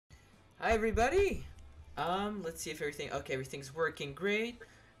Hi everybody. Let's see if everything's working great.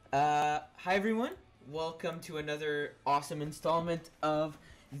 Hi everyone. Welcome to another awesome installment of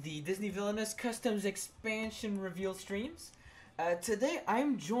the Disney Villainous Customs Expansion Reveal streams. Today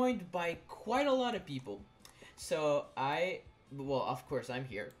I'm joined by quite a lot of people. So well, of course I'm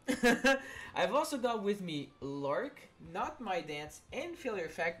here. I've also got with me Lark, notmydance, and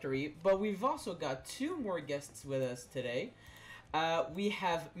FailureFactory, but we've also got two more guests with us today. We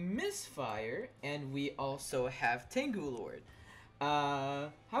have Misfire, and we also have TenguLord. How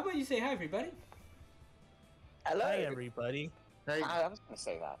about you say hi, everybody? Hello. Hi, everybody. Hey. I was going to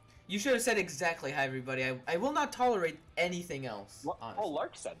say that. You should have said exactly hi, everybody. I will not tolerate anything else, honestly. Well,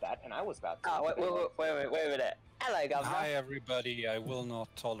 Lark said that, and I was about to. Wait a minute. Hello, Governor. Hi, everybody. I will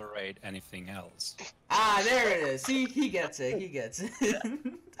not tolerate anything else. Ah, there it is. See, he gets it. He gets it.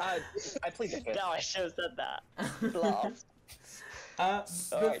 I plead the fifth. No, I should have said that. Blast.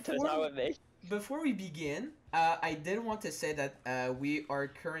 Before we begin, I did want to say that we are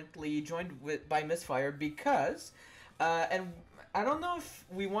currently joined by Misfire because, and I don't know if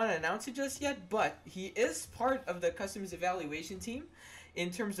we want to announce it just yet, but he is part of the customs evaluation team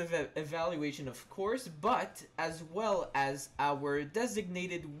in terms of evaluation, of course, but as well as our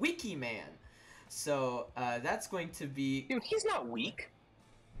designated wiki man. So that's going to be... Dude, he's not weak.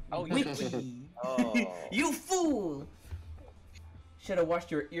 Oh, wiki. Oh. You fool! Should have washed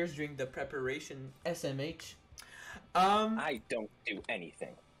your ears during the preparation, SMH. I don't do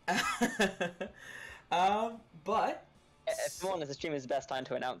anything. But... If one is the stream, is the best time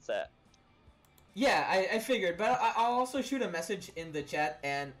to announce it. Yeah, I figured, but I'll also shoot a message in the chat,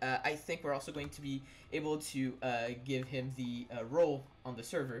 and I think we're also going to be able to give him the role on the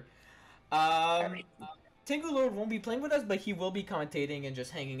server. TenguLord won't be playing with us, but he will be commentating and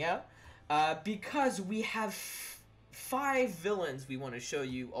just hanging out, because we have 5 villains we want to show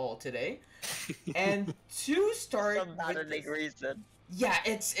you all today, and to start some big reason. Yeah,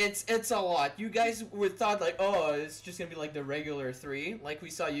 it's a lot. You guys would thought like, oh, it's just gonna be like the regular 3, like we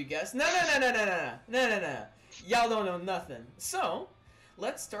saw you guess. No. Y'all don't know nothing. So,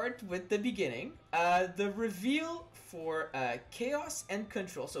 let's start with the beginning. The reveal for Chaos and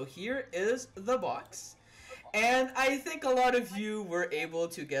Control. So here is the box. And I think a lot of you were able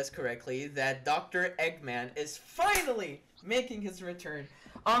to guess correctly that Dr. Eggman is finally making his return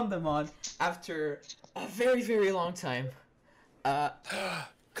on the mod after a very, very long time.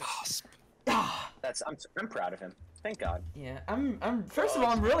 Gasp. I'm proud of him. Thank God. Yeah, first of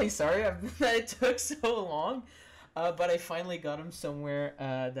all, I'm really sorry that it took so long, but I finally got him somewhere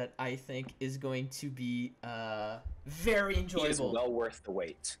that I think is going to be very enjoyable. He is well worth the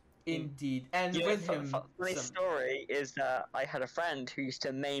wait. Indeed, and with him. The story is that I had a friend who used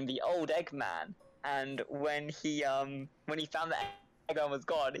to maim the old Eggman, and when he found that Eggman was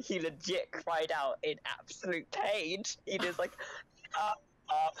gone, he legit cried out in absolute pain. He just like,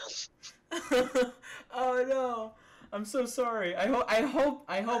 Oh no, I'm so sorry. I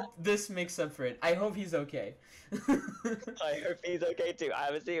hope this makes up for it. I hope he's okay. I hope he's okay too. I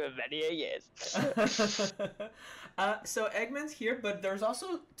haven't seen him in many years. So Eggman's here, but there's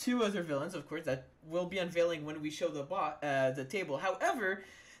also 2 other villains, of course, that will be unveiling when we show the table. However,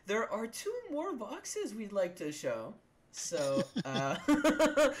 there are 2 more boxes we'd like to show. So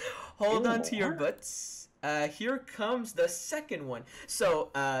hold on to your butts. Here comes the second one. So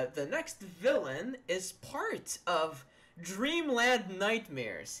the next villain is part of Dreamland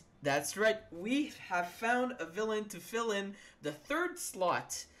Nightmares. That's right, we have found a villain to fill in the 3rd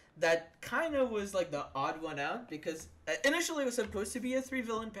slot that kind of was like the odd one out, because initially it was supposed to be a 3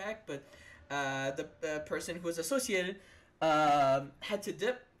 villain pack, but the person who was associated had to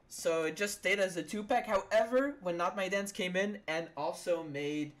dip, so it just stayed as a 2-pack. However, when notmydance came in and also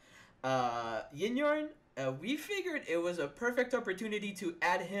made Yin-Yarn, we figured it was a perfect opportunity to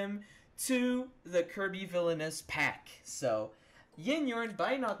add him to the Kirby Villainous pack. So Yin-Yarn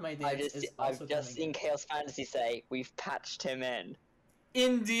by notmydance is also I've just seen Chaos Fantasy say we've patched him in.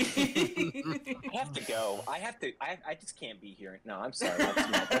 Indeed. I have to go. I just can't be here. No, I'm sorry.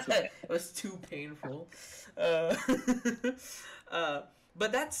 That's it was too painful.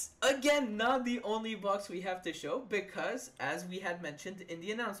 But that's, again, not the only box we have to show, because, as we had mentioned in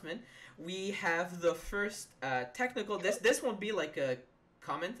the announcement, we have the first technical... This won't be like a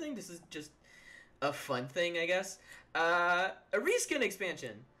common thing. This is just a fun thing, I guess. A reskin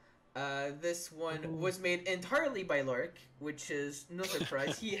expansion. This one was made entirely by Lark, which is no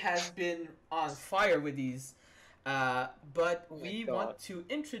surprise. He has been on fire with these. But we want to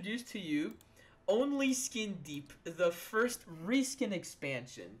introduce to you Only Skin Deep, the first reskin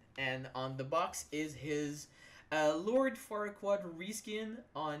expansion. And on the box is his Lord Farquaad reskin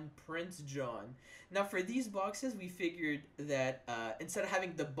on Prince John. Now for these boxes, we figured that instead of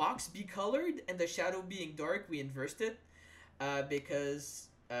having the box be colored and the shadow being dark, we inversed it because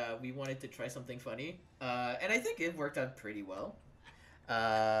we wanted to try something funny. And I think it worked out pretty well.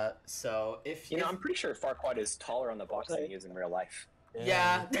 So if I'm pretty sure Farquaad is taller on the box than he is in real life.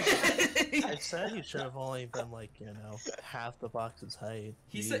 Yeah. I said he should have only been like, half the box's height.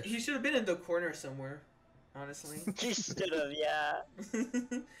 He should have been in the corner somewhere, honestly. He should have, yeah.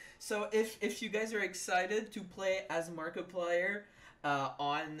 So if you guys are excited to play as Markiplier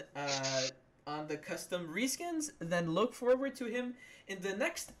on the custom reskins, then look forward to him in the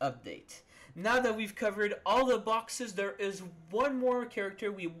next update. Now that we've covered all the boxes, there is one more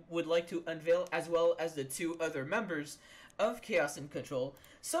character we would like to unveil, as well as the 2 other members of Chaos and Control.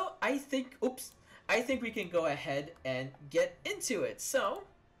 So I think we can go ahead and get into it. So,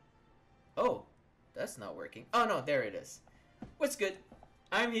 oh, that's not working. Oh no, there it is. What's good?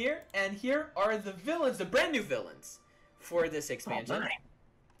 I'm here, and here are the villains, the brand new villains for this expansion.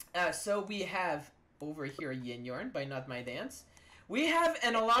 So we have over here Yin-Yarn by notmydance. We have,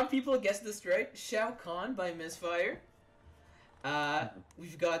 and a lot of people guessed this right, Shao Kahn by Misfire.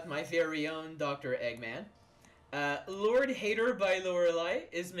 We've got my very own Dr. Eggman. Lord Hater by Lorelei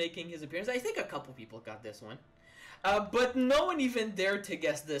is making his appearance. I think a couple people got this one. But no one even dared to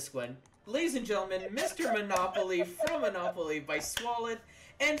guess this one. Ladies and gentlemen, Mr. Monopoly from Monopoly by Swalot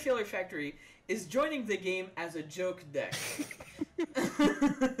and FailureFactory is joining the game as a joke deck.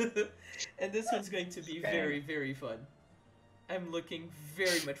 And this one's going to be very, very fun. I'm looking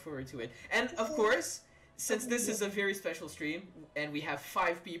very much forward to it. And of course, since this is a very special stream, and we have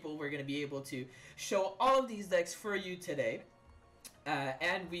 5 people, we're going to be able to show all of these decks for you today.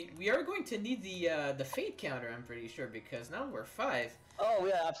 And we are going to need the fate counter, I'm pretty sure, because now we're 5. Oh,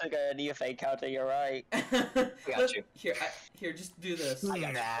 yeah, I'm gonna need a fate counter, you're right. Got you. Here, just do this.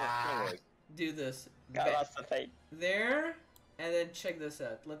 Do this. That's the fate. There, and then check this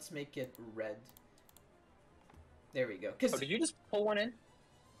out. Let's make it red. There we go. Oh, did you just pull one in?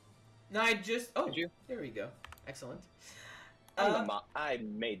 No, I just... Oh, did you? There we go. Excellent. I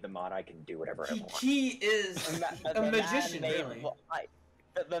made the mod. I can do whatever I want. He is a magician, really.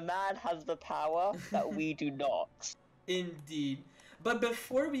 The man has the power that we do not. Indeed. But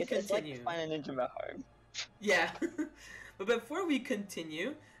before we continue... It's like finding a ninja at home. Yeah. But before we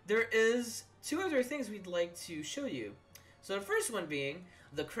continue, there is 2 other things we'd like to show you. So the first one being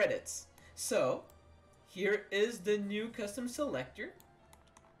the credits. So, here is the new custom selector.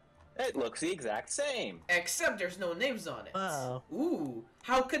 It looks the exact same. Except there's no names on it. Wow. Ooh,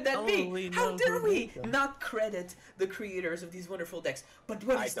 how could that be? How dare we not credit the creators of these wonderful decks? But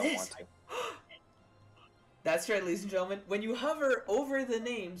what is this? I don't want to. That's right, ladies and gentlemen. When you hover over the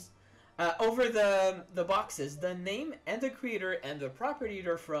names, over the boxes, the name and the creator and the property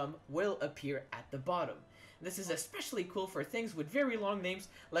they're from will appear at the bottom. This is especially cool for things with very long names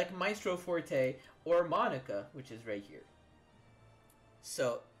like Maestro Forte or Monica, which is right here.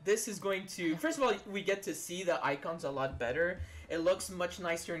 So this is going to, first of all, we get to see the icons a lot better. It looks much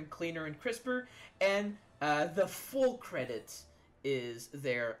nicer and cleaner and crisper, and the full credit is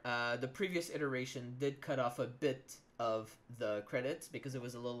there. The previous iteration did cut off a bit of the credits because it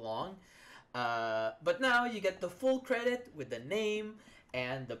was a little long, but now you get the full credit with the name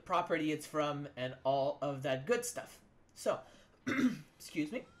and the property it's from and all of that good stuff. So,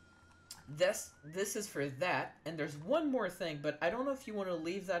 excuse me. This is for that, and there's one more thing, but I don't know if you want to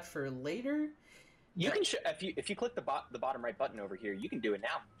leave that for later. You can if you click the bottom right button over here, you can do it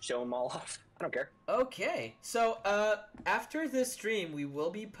now. Show them all off. I don't care. Okay, so after this stream, we will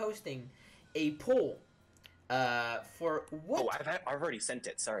be posting a poll for what? Oh, I've already sent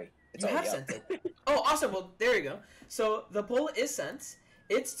it. Sorry, you have sent it. Oh, awesome. Well, there you go. So the poll is sent.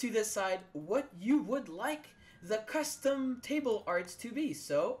 It's to decide what you would like the custom table arts to be.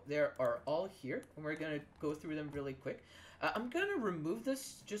 So there are all here, and we're gonna go through them really quick. I'm gonna remove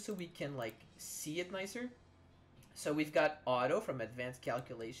this just so we can like see it nicer. So we've got Auto from Advanced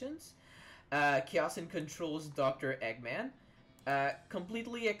Calculations, Chaos and Control's Dr. Eggman,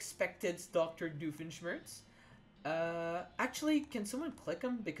 Completely Expected's Dr. Doofenshmirtz. Actually, can someone click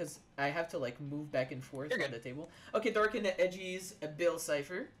them because I have to like move back and forth on the table. Okay, Dark and Edgy's Bill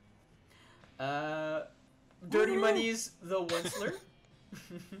Cipher. Dirty Money's The Winsler.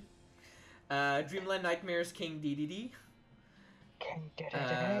 Dreamland Nightmares King DDD.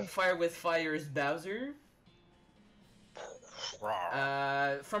 Fire with Fire's Bowser.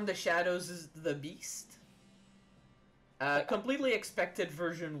 From the Shadows is The Beast. Completely Expected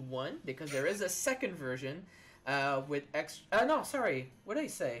version 1, because there is a second version with extra... no, sorry. What did I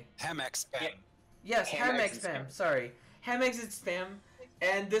say? Hemex Bang. Yes, ham, egg, and spam. Sorry. Ham, eggs, and spam.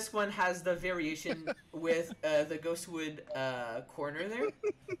 And this one has the variation with the Ghostwood corner there.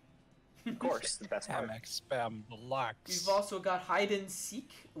 Of course, the best part. Hamek spam blocks. We've also got hide and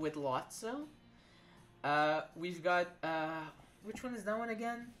seek with Lotso. We've got which one is that one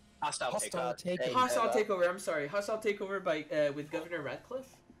again? Hostile takeover. Hostile takeover. I'm sorry, hostile takeover by with Governor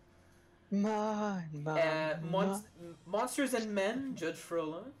Radcliffe. Monsters and Men, Judge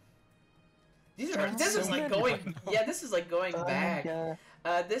Frollo. This is like going. Yeah, this is like going back.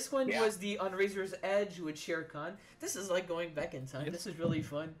 This one was the On Razor's Edge with Shere Khan. This is like going back in time. This is really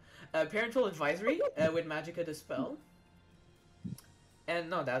fun. Parental Advisory with Magica de Spell. And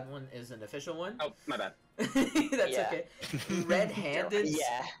no, that one is an official one. Oh, my bad. That's okay. Red-Handed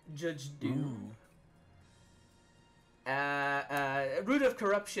Judge Doom. Root of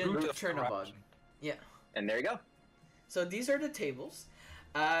Corruption with Chernobog. Yeah. And there you go. So these are the tables.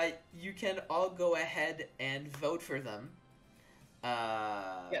 You can all go ahead and vote for them.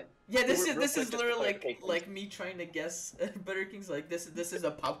 This is literally like me trying to guess Butter King's like this is a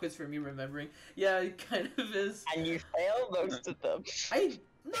pop quiz for me remembering. Yeah, it kind of is. And you fail most of them.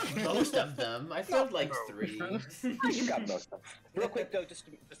 Not most of them. I failed like 3. You got most of them. Real quick though, just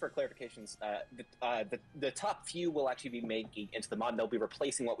for clarifications, the top few will actually be making into the mod. They'll be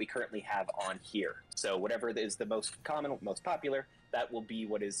replacing what we currently have on here. So whatever is the most common, most popular, that will be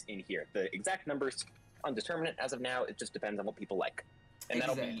what is in here. The exact numbers undeterminate as of now. It just depends on what people like, and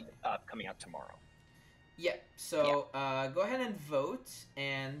that'll be coming out tomorrow. Yeah. So go ahead and vote,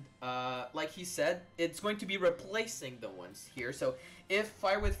 and like he said, it's going to be replacing the ones here. So if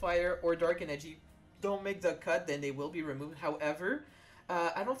Fire with Fire or Dark and Edgy don't make the cut, then they will be removed. However,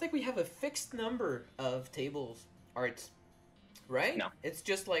 I don't think we have a fixed number of tables arts, right? No. It's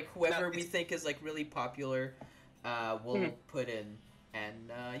just like whoever we think is like really popular, we'll put in,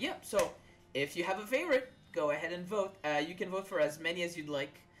 and So if you have a favorite, go ahead and vote. You can vote for as many as you'd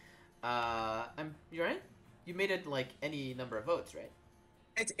like. You're right. You made it like any number of votes, right?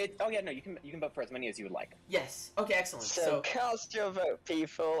 Oh yeah, no, you can vote for as many as you would like. Yes. Okay, excellent. So cast your vote,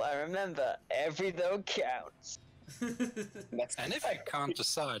 people, and remember, every vote counts. And if you can't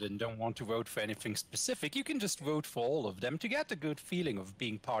decide and don't want to vote for anything specific, you can just vote for all of them to get a good feeling of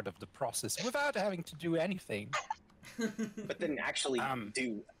being part of the process without having to do anything. But then actually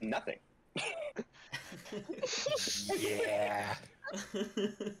do nothing. Yeah.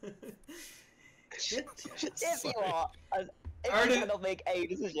 If you are, if you cannot make a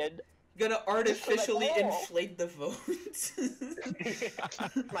decision, gonna artificially inflate the votes.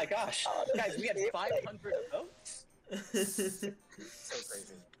 My gosh, guys, we had 500 votes. So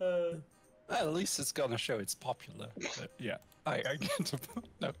crazy. At least it's gonna show it's popular. But yeah, I can't.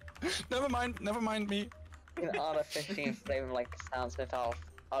 No, never mind me. you can artificially inflate them like Sound Smith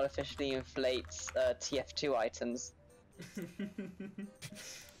artificially inflates TF2 items.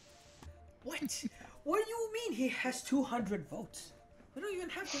 What? What do you mean he has 200 votes? We don't even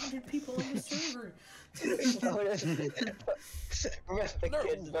have 200 people on the server. Remember,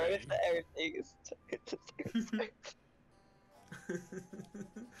 kids, vote for everything is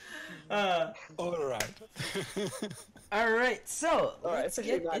Alright. Alright, so Alright, so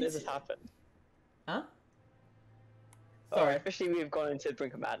how does this happen? Huh? Sorry, officially we've gone into the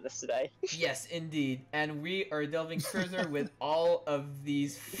brink of madness today. Yes, indeed. And we are delving further with all of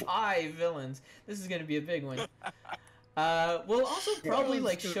these 5 villains. This is going to be a big one. We'll also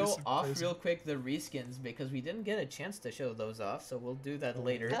probably show off real quick the reskins because we didn't get a chance to show those off, so we'll do that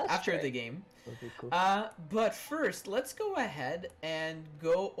later after the game. Cool. But first, let's go ahead and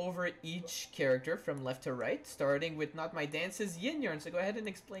go over each character from left to right, starting with notmydance's Yin-Yarn. So go ahead and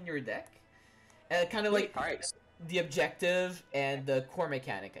explain your deck. Kind of like the objective and the core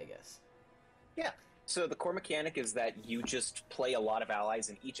mechanic, I guess. Yeah. So the core mechanic is that you just play a lot of allies,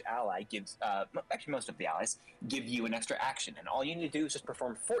 and each ally gives, actually most of the allies, give you an extra action. And all you need to do is just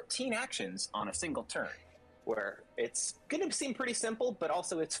perform 14 actions on a single turn, where it's going to seem pretty simple, but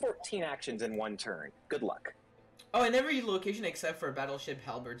also it's 14 actions in one turn. Good luck. Oh, and every location except for Battleship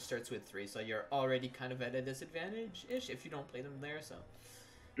Halberd starts with 3, so you're already kind of at a disadvantage-ish if you don't play them there, so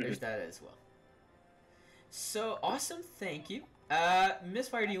there's that as well. So, awesome, thank you. Miss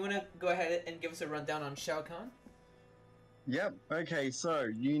Fire, do you want to go ahead and give us a rundown on Shao Kahn? Yep, okay, so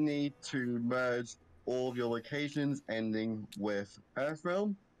you need to merge all of your locations ending with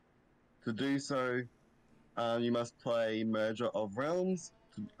Earthrealm. To do so, you must play Merger of Realms,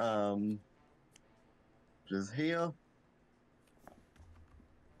 which is here.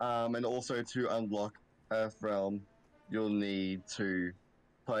 And also to unlock Earthrealm, you'll need to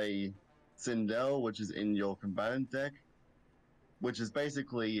play Sindel, which is in your combatant deck, which is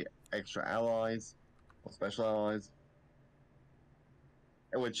basically extra allies or special allies,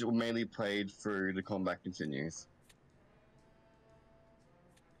 which are mainly played through the combat continues.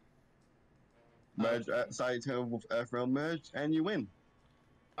 Merge side turn with Earthrealm merge, and you win.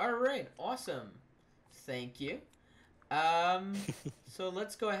 All right, awesome. Thank you. So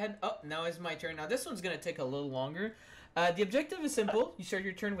let's go ahead. Oh, now is my turn. Now this one's gonna take a little longer. The objective is simple. You start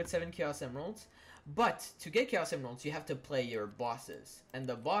your turn with 7 Chaos Emeralds, but to get Chaos Emeralds, you have to play your bosses, and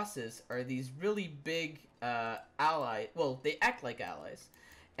the bosses are these really big ally. Well, they act like allies,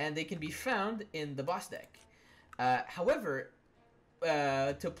 and they can be found in the boss deck. However,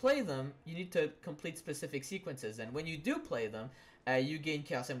 to play them, you need to complete specific sequences, and when you do play them, you gain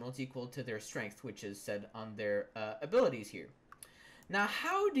Chaos Emeralds equal to their strength, which is said on their abilities here. Now,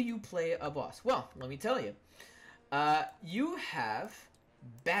 how do you play a boss? Well, let me tell you. You have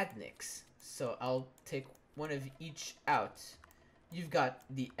badniks, so I'll take one of each out. You've got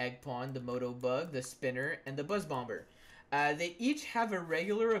the Egg Pawn, the Moto Bug, the Spinner, and the Buzz Bomber. They each have a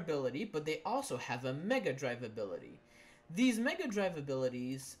regular ability, but they also have a Mega Drive ability. These Mega Drive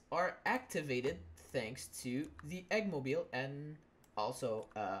abilities are activated thanks to the Eggmobile and also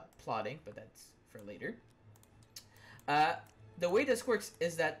plotting, but that's for later. The way this works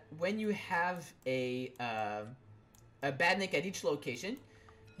is that when you have a badnik at each location,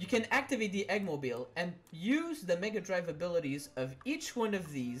 you can activate the Eggmobile and use the Mega Drive abilities of each one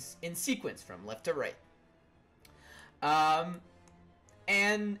of these in sequence from left to right.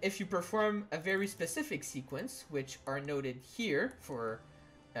 And if you perform a very specific sequence, which are noted here for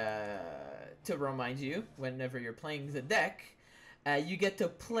to remind you whenever you're playing the deck, you get to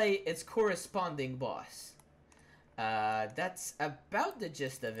play its corresponding boss. That's about the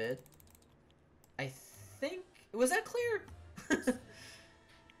gist of it. I think... Was that clear?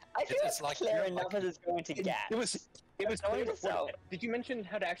 I feel It's like clear you're enough as it's going to get. It was clear before. So- Did you mention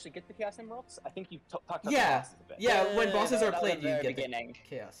how to actually get the Chaos Emeralds? I think you talked about Yeah. the bosses a bit. Yeah, when bosses are that was played, the you very get beginning. the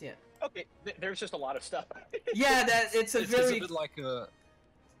chaos, yeah. Okay, there's just a lot of stuff. Yeah, it's a It's very... a bit like a.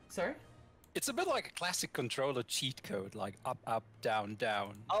 Sorry? It's a bit like a classic controller cheat code, like up, up, down,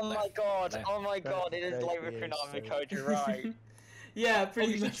 down. Oh my left, god, left. oh my god, it is That like is the Konami so- code, you're right. Yeah, Oh,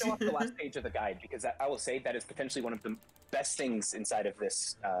 pretty you should much. show off the last page of the guide, because I will say that is potentially one of the best things inside of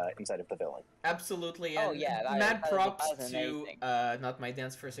this, inside of the villain. Absolutely, Oh, and yeah, mad that props was to amazing.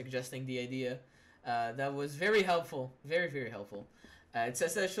 notmydance for suggesting the idea. That was very helpful, very, very helpful. It's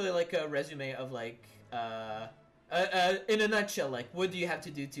essentially like a resume of like, in a nutshell, like what do you have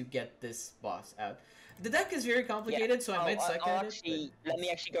to do to get this boss out? The deck is very complicated, so I might suck I'll at actually, it. let me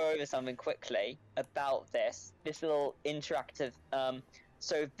actually go over something quickly about this little interactive.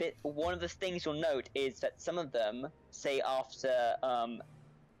 So one of the things you'll note is that some of them say after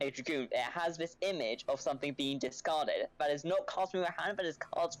a Dragoon, it has this image of something being discarded. That is not cards from your hand, but is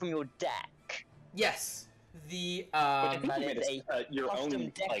cards from your deck. Yes, the I think that you made is your Custom own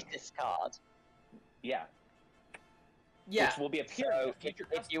deck like discard. yeah, yeah. which will be appearing. So in future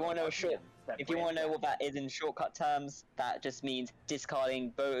if you want to know if you want to know what that is in shortcut terms, that just means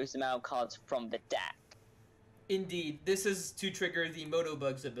discarding those amount of cards from the deck. Indeed, this is to trigger the Moto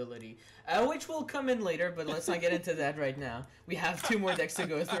Bugs ability, which will come in later, but let's not get into that right now. We have 2 more decks to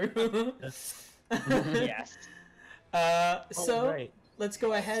go through. Yes. So, Alright. let's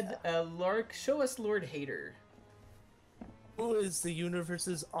go ahead. Lark, show us Lord Hater. Who is the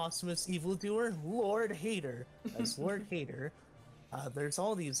universe's awesomest evildoer? Lord Hater. As Lord Hater, there's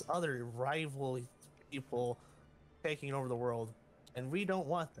all these other rival people taking over the world, and we don't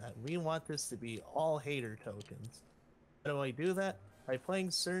want that. We want this to be all Hater tokens. How do I do that? By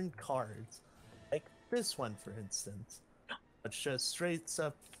playing certain cards, like this one, for instance, which just straight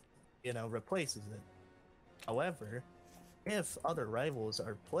up, replaces it. However, if other rivals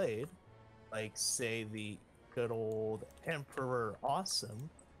are played, like say the good old Emperor Awesome,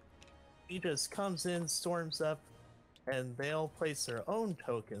 he just comes in, storms up, and they'll place their own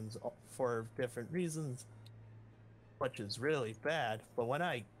tokens for different reasons, which is really bad. But when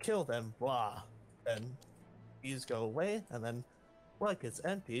I kill them, blah, then these go away, and then look, it's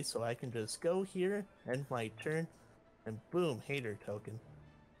empty, so I can just go here, end my turn, and boom, Hater token.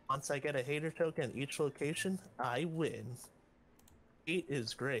 Once I get a Hater token at each location, I win. Hate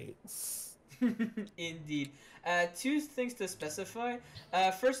is great. Indeed. 2 things to specify.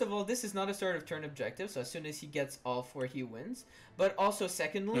 First of all, this is not a start of turn objective, so as soon as he gets all 4, he wins. But also,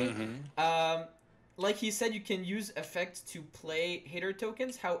 secondly, like he said, you can use effects to play Hater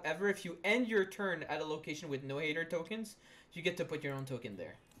tokens. However, if you end your turn at a location with no Hater tokens, you get to put your own token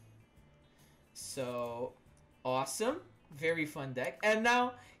there. So, awesome. Very fun deck. And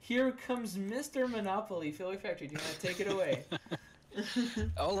now, here comes Mr. Monopoly, FailureFactory. Do you want to take it away?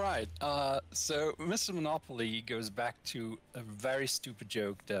 All right. So Mr. Monopoly goes back to a very stupid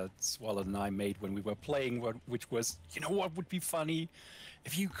joke that Swalot and I made when we were playing, which was, you know what would be funny?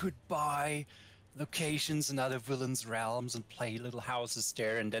 If you could buy locations in other villains' realms and play little houses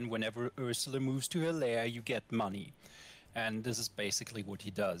there, and then whenever Ursula moves to her lair, you get money. And this is basically what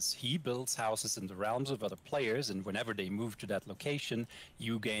he does. He builds houses in the realms of other players, and whenever they move to that location,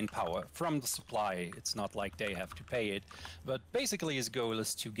 you gain power from the supply. It's not like they have to pay it. But basically his goal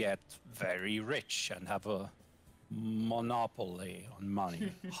is to get very rich and have a monopoly on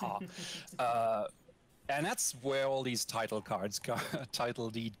money. Ha. And that's where all these title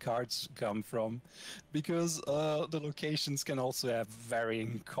deed cards come from, because the locations can also have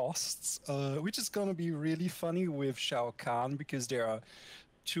varying costs, which is going to be really funny with Shao Kahn, because there are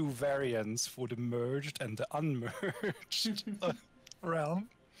two variants for the merged and the unmerged realm.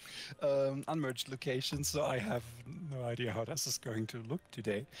 Unmerged locations, so I have no idea how this is going to look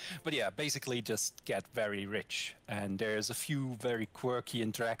today. But yeah, basically just get very rich. And there's a few very quirky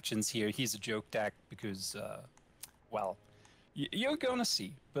interactions here. He's a joke tag because, well, you're gonna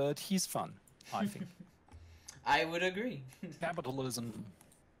see, but he's fun, I think. I would agree. Capitalism.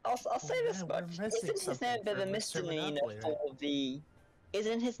 I'll say this much. Isn't his name a bit of a misdemeanor for the...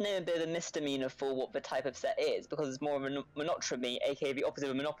 Isn't his name a bit of a misdemeanor for what the type of set is? Because it's more of a monotony, aka the opposite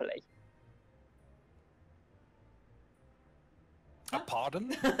of Monopoly.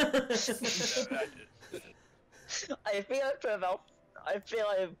 Pardon? I feel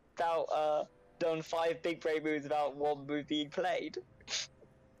I've about done 5 big brain moves about one move being played.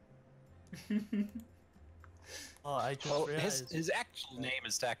 Oh, I just Well, realized. his actual name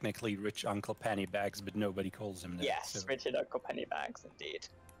is technically Rich Uncle Pennybags, but nobody calls him that. Yes, so. Richard Uncle Pennybags, indeed.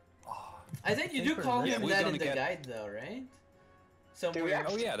 Oh. I think you do call Yeah, him we're that gonna in the get- guide, though, right? Do we Somewhere.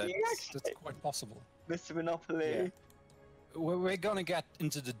 actually? Oh yeah, Do you that's actually? quite possible. Mr. Monopoly. Yeah. We're gonna get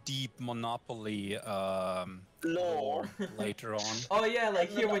into the deep Monopoly lore later on. Oh yeah, like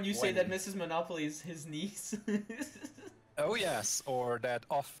here when you say When? that Mrs. Monopoly is his niece. Oh yes, or that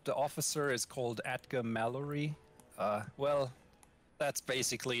the officer is called Edgar Mallory. Well, that's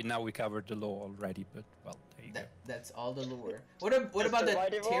basically, now we covered the lore already, but well, there you go. That's all the lore. What about the Mr.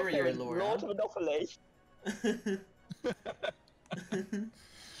 Ryder terrier Walker, lore? Lord Monopoly.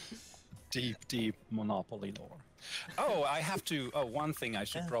 Deep Monopoly lore. Oh, I have to. Oh, one thing I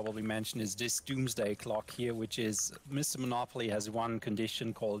should probably mention is this Doomsday Clock here, which is Mr. Monopoly has one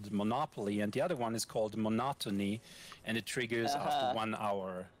condition called Monopoly, and the other one is called Monotony, and it triggers after 1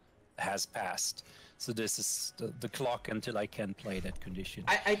 hour has passed. So this is the clock until I can play that condition.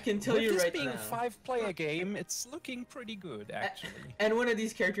 I can tell With you this right being now. a 5-player game, it's looking pretty good actually. And one of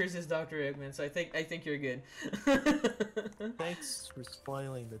these characters is Dr. Eggman, so I think you're good. Thanks for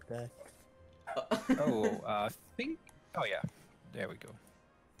spoiling the deck. Oh, oh yeah, there we go.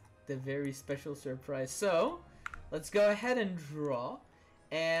 The very special surprise. So, let's go ahead and draw.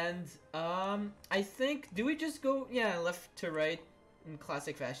 And I think, do we just go left to right in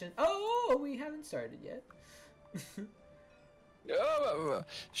classic fashion? Oh, we haven't started yet.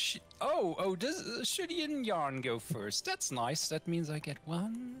 Should Yin-Yarn go first? That's nice. That means I get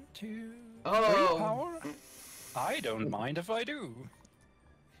 1, 2, 3 Oh. power. I don't mind if I do.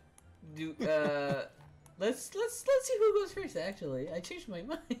 Let's see who goes first. Actually, I changed my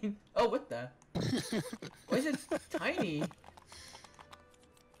mind. Oh, what the? Why is it tiny?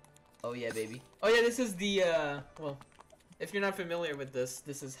 Oh yeah, baby. Oh yeah, this is the well, if you're not familiar with this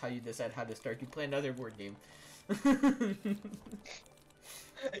is how you decide how to start. You play another board game.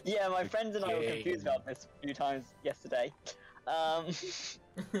 Yeah, my friends and I were confused about this a few times yesterday.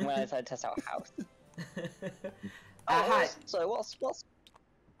 When I decided to test out House. Aha. So whilst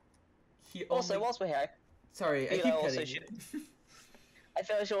we're here, Sorry, I feel keep I also cutting should- you. I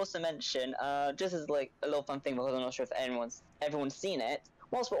feel I should also mention, just as like a little fun thing, because I'm not sure if everyone's seen it.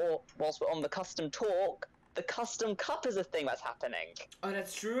 Whilst we're on the custom talk, the custom cup is a thing that's happening. Oh,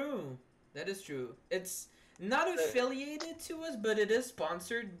 that's true. That is true. It's not affiliated to us, but it is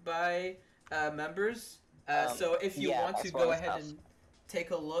sponsored by members. So if you want to go ahead and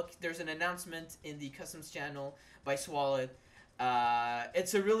take a look, there's an announcement in the customs channel by Swalot.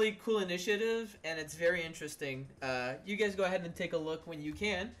 It's a really cool initiative, and it's very interesting. You guys go ahead and take a look when you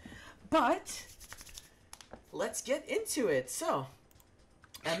can. But let's get into it. So,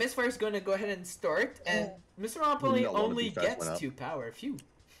 Misfire is going to go ahead and start, and Mr. Monopoly only gets 2 power. Phew.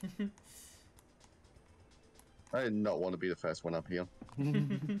 I did not want to be the first one up here.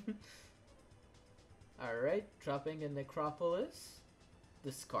 Alright, dropping a Necropolis.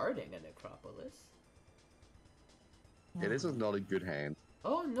 Discarding a Necropolis. Yeah, this is not a good hand.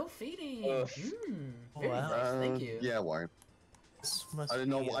 Oh, no feeding. Ugh. Very Wow. nice, thank you. Yeah, why? This must I didn't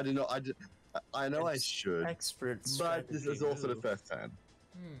know. be I didn't know. I know I It's should, expert but this is strategy also the move. first turn.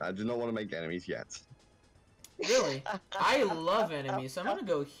 Hmm. I do not want to make enemies yet. Really? I love enemies, so I'm gonna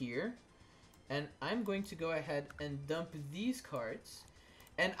go here. And I'm going to go ahead and dump these cards.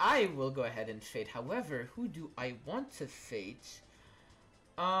 And I will go ahead and fate. However, who do I want to fate?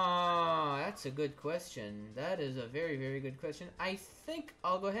 That's a good question. That is a very, very good question. I think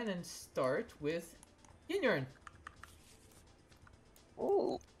I'll go ahead and start with Yin-Yarn.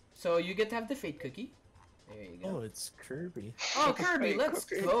 Ooh. So you get to have the fate cookie. There you go. Oh, it's Kirby. Oh, Kirby, Fate let's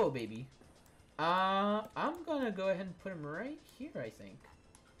cookie. go, baby. I'm gonna go ahead and put him right here, I think.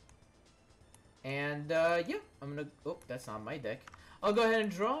 And, yeah, I'm gonna... Oh, that's not my deck. I'll go ahead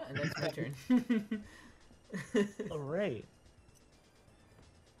and draw, and that's my turn. Alright.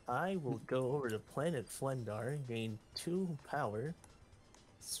 I will go over to Planet Flendar, gain 2 power,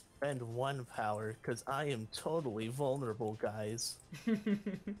 spend 1 power, because I am totally vulnerable, guys. I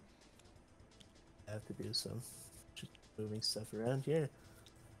have to do some just moving stuff around here.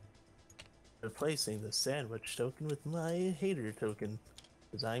 Replacing the sandwich token with my hater token,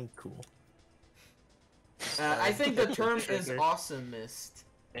 because I'm cool. I think the term is Trigger. awesomist.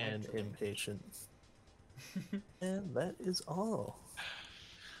 And actually. impatient. And that is all.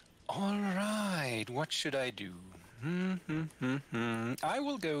 All right, what should I do? I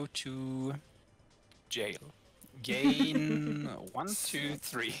will go to jail. Gain 1, 2,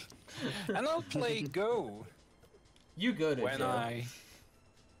 3, and I'll play Go You go to when jail.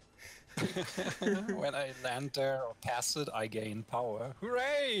 when I land there or pass it, I gain power.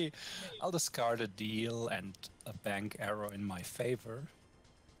 Hooray! I'll discard a deal and a bank arrow in my favor.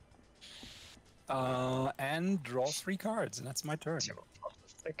 And draw 3 cards, and that's my turn.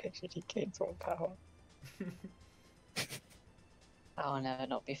 Location, he gains 1 power. Oh no,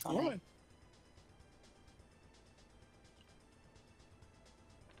 not be funny. What?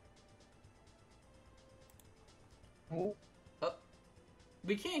 Ooh.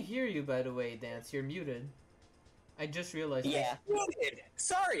 We can't hear you, by the way, Dance. You're muted. I just realized. Yeah. Muted.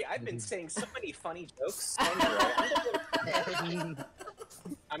 Sorry, I've been saying so many funny jokes. Anyway,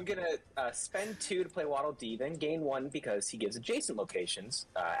 I'm gonna spend 2 to play Waddle Dee, then gain 1 because he gives adjacent locations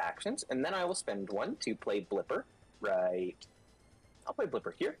actions, and then I will spend 1 to play Blipper. Right. I'll play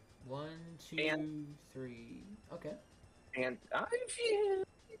Blipper here. 1, 2, And- 3. Okay. And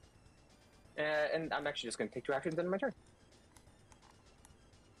and I'm actually just going to take 2 actions in my turn.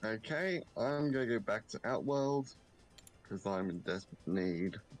 Okay, I'm gonna go back to Outworld because I'm in desperate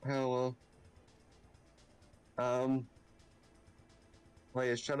need of power. Play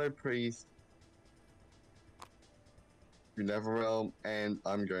a Shadow Priest to Netherrealm, and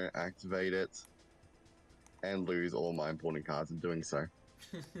I'm going to activate it and lose all my important cards in doing so.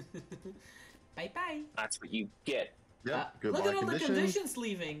 Bye bye. That's what you get. Yep, Look goodbye at all conditions. the conditions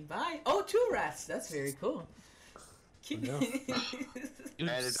leaving. Bye. Oh, 2 rats. That's very cool. no. And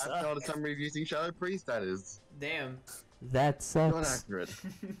if that's not a summary of using Shadow Priest, that is Damn. That not sucks. accurate.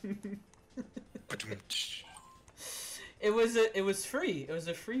 It was free. It was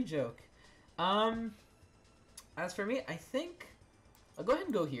a free joke. As for me, I think I'll go ahead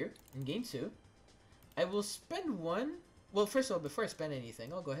and go here and gain 2. I will spend 1. Well, first of all, before I spend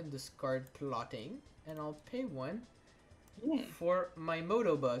anything, I'll go ahead and discard plotting, and I'll pay 1 for my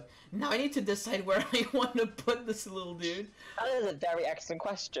Moto Bug. Now I need to decide where I want to put this little dude. That is a very excellent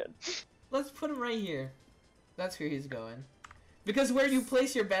question. Let's put him right here. That's where he's going. Because where you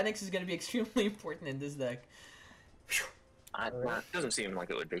place your Banix is going to be extremely important in this deck. Phew. Doesn't seem like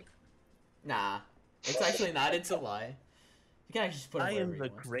it would be. Nah, it's actually not. It's a lie. You can actually just put him I wherever am you the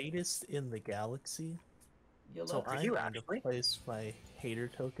want. greatest in the galaxy, You'll so love I'm you, going to actually. place my hater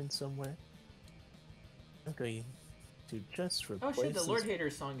token somewhere. I'm going to just Oh replace shit, the Lord this Hater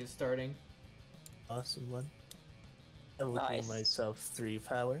song is starting. awesome one. I will Nice. gain myself 3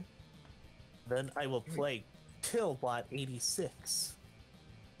 power. Then I will play Killbot 86.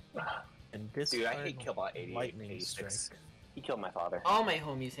 And Dude, I discard hate Killbot 88, Lightning 86. Strike. He killed my father. All my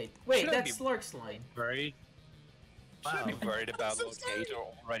homies hate. Wait, Should I that's be- Lark's line. Worried? Should I be Wow. worried about so Lord sorry. Hater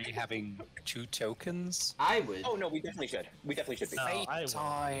already having 2 tokens? I would. Oh no, we definitely should. We definitely should be. No, Fate I won't.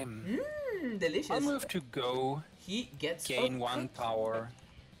 time. Delicious. I'll move to Go, He gets gain 1 power.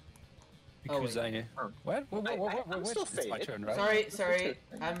 Because wait. What? I'm still It's my faded. turn, right? Sorry.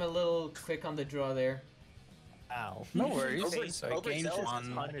 I'm a little quick on the draw there. Ow. No worries. Over- So I over gained zealous is 1.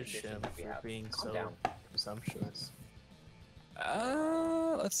 fine. Punish him conditions we for have. being Calm so down. presumptuous.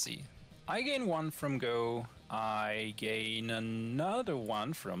 Let's see. I gain 1 from Go. I gain another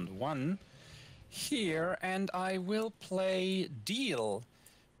 1 from the 1 here, and I will play Deal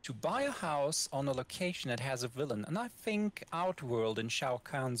to buy a house on a location that has a villain. And I think Outworld in Shao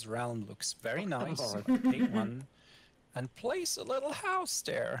Kahn's realm looks very nice. So I pay one and place a little house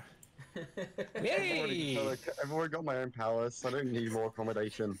there. Yay! I've already got my own palace. I don't need more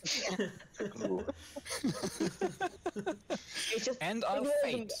accommodation. It's just And I'll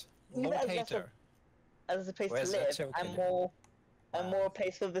fate Lord Hater. as a place Where's to that live, token? and more a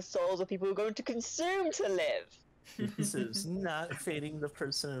place for the souls of people who are going to consume to live. This is not fading the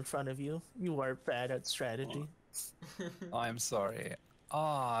person in front of you. You are bad at strategy. I'm sorry.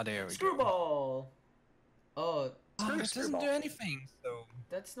 Ah, there we go. Screwball. Oh, Ah, it doesn't do anything, so...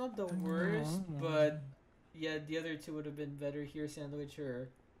 that's not the worst, but yeah, the other two would have been better here, Sandwich or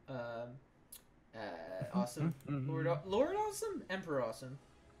Awesome. Lord Awesome? Emperor Awesome.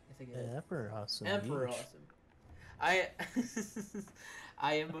 I think it is. Emperor Awesome. Emperor yeesh. Awesome.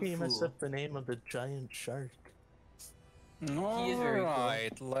 I am a Okay, you messed fool. up the name of the giant shark. He is very cool.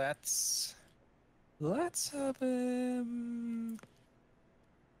 Alright, let's have him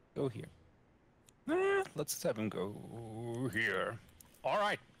go here. Let's have him go here.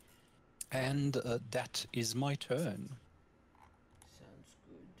 Alright. And that is my turn. Sounds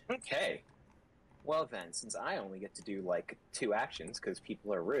good. Okay. Well then, since I only get to do like 2 actions because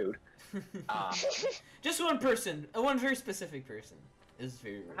people are rude, Just one person, one very specific person is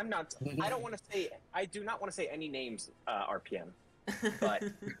very rude. I'm not. I don't want to say. I do not want to say any names, RPM. But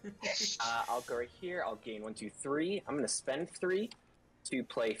I'll go right here. I'll gain 1, 2, 3. I'm gonna spend 3 to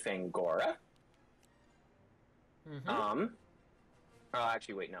play Fangora.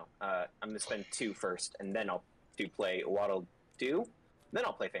 Actually, wait, no. I'm gonna spend 2 first, and then I'll play Waddle Doo. Then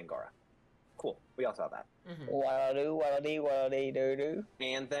I'll play Fangora. Cool. We all saw that. Waddle-doo, waddle-dee,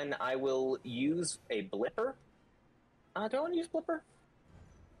 And then I will use a Blipper. Do I want to use Blipper?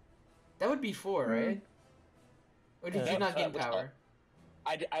 That would be 4, right? Or did you not gain which power?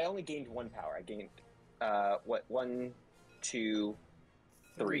 I only gained 1 power. I gained, 1, 2,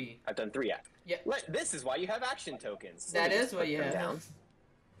 3. I've done 3 actions. Yeah. This is why you have action tokens. That Let me is just what put you them have. down.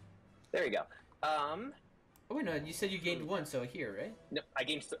 There you go. Oh wait, no, you said you gained 1, so here, right? No, I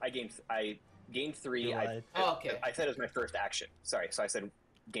gained 3. You lied. Oh, okay. I said it was my first action. Sorry, so I said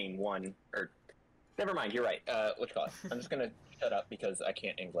gain 1, or... Never mind, you're right. What you call it? I'm just gonna shut up because I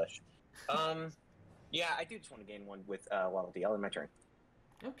can't English. Yeah, I do just want to gain 1 with Waddle Dee. I'll end my turn.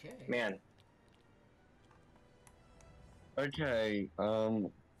 Okay. Man. Okay,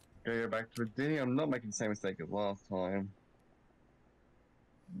 go back to Denny. I'm not making the same mistake as last time.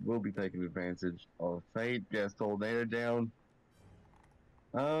 We'll be taking advantage of fate. Get Tornado down.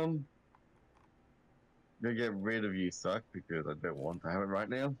 Gonna get rid of you, Suck, because I don't want to have it right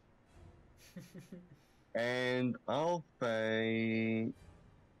now. And I'll say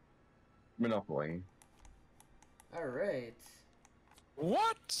Monopoly. Alright.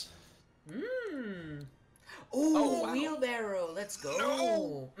 What? Mmm. Oh, wow. Wheelbarrow, let's go.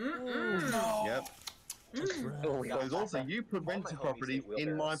 No. Mm-mm. Yep. Oh, yeah. There's also you prevention homies properties hate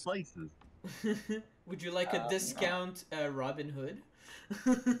in my wheelbarrows. places. Would you like a discount Robin Hood?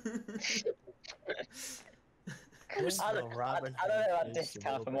 There's I no don't Robin know Hood about is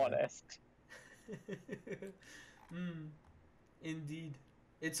discount, if I'm Wheelbarrow. honest. Indeed.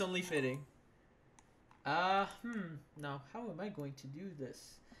 It's only fitting. Now, how am I going to do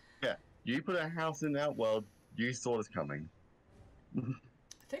this? Yeah, you put a house in Outworld, you saw this coming. I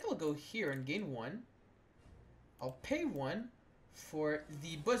think I'll go here and gain 1. I'll pay 1 for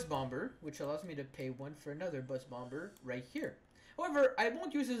the Buzz Bomber, which allows me to pay 1 for another Buzz Bomber right here. However, I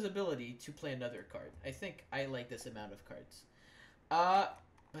won't use his ability to play another card. I think I like this amount of cards.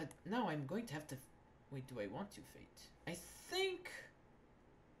 But now I'm going to have to... Wait, do I want to Fate? I think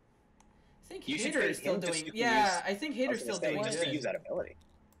You should Hater fate is still him just doing... so you can Yeah, use- I think Hater's still doing just to good. use that ability.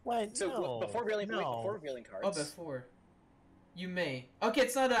 What? So No. before revealing Oh, cards. before. You may. Okay,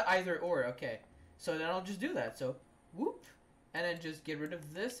 it's not a either or, okay. So then I'll just do that. So, whoop. And then just get rid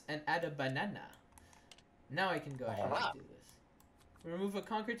of this and add a banana. Now I can go ahead and do this. Remove a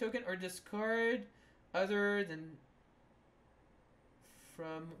conquer token or discard other than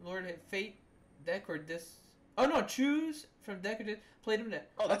from Lord Fate deck or this. Oh no, choose from deck or this. Play them deck.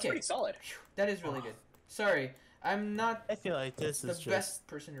 Oh, that's okay. pretty solid. Phew, that is really good. Sorry, I'm not I feel like this the is just best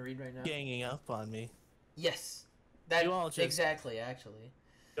person to read right now. ganging up on me. Yes. That You all just- exactly, actually.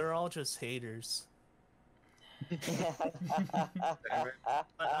 They're all just haters. But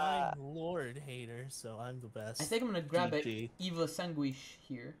I'm Lord Hater, so I'm the best. I think I'm gonna grab it, GG. Eva Sanguish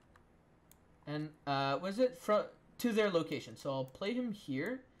here, and was it from to their location? So I'll play him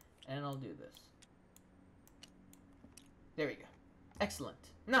here, and I'll do this. There we go. Excellent.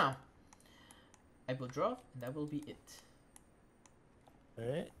 Now I will draw, and that will be it.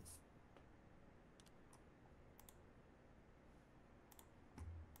 Alright.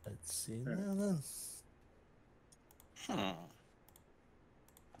 Let's see now then.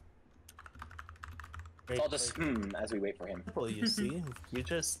 It's all just as we wait for him. Simple, you see. You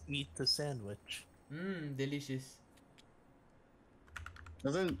just eat the sandwich. Mmm, delicious.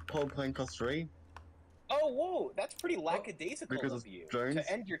 Doesn't pole playing cost 3? Oh, whoa! That's pretty lackadaisical Because of it's you. drones?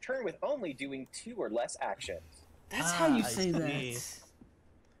 To end your turn with only doing 2 or less actions. That's how you I say that. see.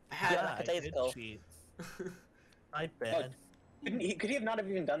 Yeah, I did lackadaisical. cheat. My bad. Could he have not have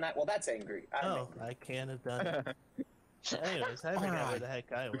even done that? Well, that's angry. Oh, I can't have done it. Anyways, I forgot where the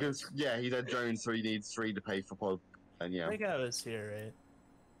heck I was. Because, yeah, he's had drones, so he needs 3 to pay for pole. And yeah. I think I was here, right?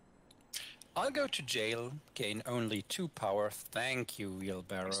 I'll go to jail, gain only 2 power. Thank you,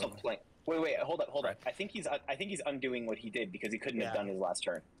 wheelbarrow. I'm still playing. Wait, hold up. Right. I think he's undoing what he did because he couldn't have Yeah. done his last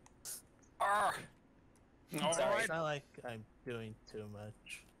turn. Ah! Sorry, Alright. it's not like I'm doing too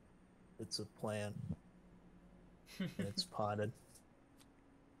much. It's a plant. And it's potted.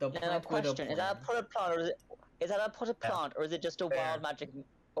 The Now, plant with a question: Is that a plan. potted plant, or is that a potted Yeah. plant, or is it just a Fair. wild magic,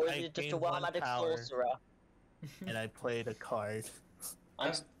 or is I it just a gained wild 1 magic power. sorcerer? And I played a card.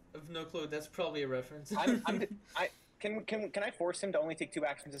 I'm, I've no clue. That's probably a reference. can I force him to only take 2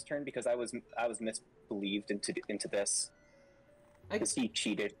 actions this turn because I was misbelieved into this? Because he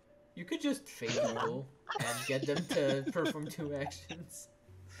cheated. You could just fable and get them to perform 2 actions.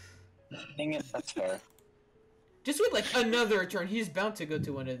 Dang it, that's fair. Just with like another turn, he's bound to go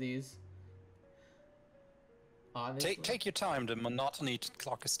to one of these. Honestly. Take your time, the monotony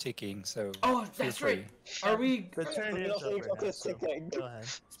clock is ticking, so... Oh, feel that's free. right. Are we The turn is Monotony over clock now, is so ticking. go ahead.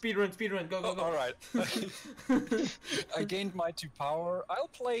 speedrun? Go, Oh, go. alright. I gained my 2 power. I'll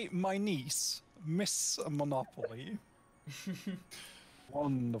play my niece, Miss Monopoly.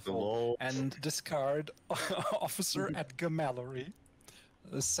 Wonderful. Lord. And discard Officer Edgar Mallory.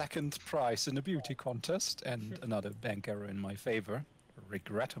 The 2nd prize in the beauty contest, and another bank error in my favor,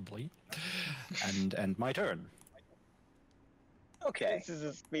 regrettably. And my turn. Okay. This is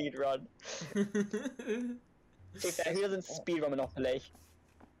a speed run. Who doesn't speed run Monopoly?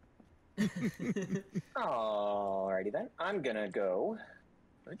 Alrighty then. I'm gonna go.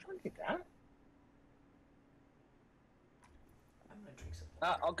 Where'd you want to do that? I'm gonna drink some.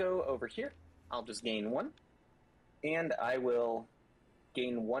 I'll go over here. I'll just gain 1. And I will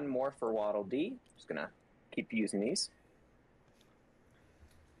gain 1 more for Waddle Dee. Just gonna keep using these.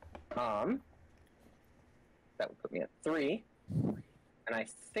 That would put me at 3. And I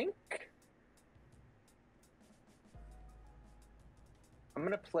think I'm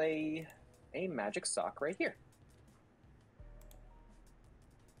gonna play a magic sock right here.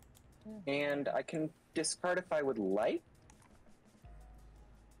 And I can discard if I would like.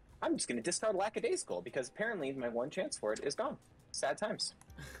 I'm just gonna discard Lackadaisical because apparently my 1 chance for it is gone. Sad times.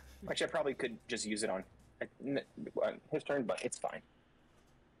 Actually, I probably could just use it on his turn, but it's fine.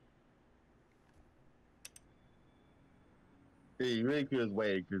 Yeah, you really could have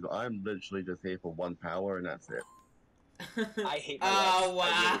waited, because I'm literally just here for 1 power, and that's it. I hate my Oh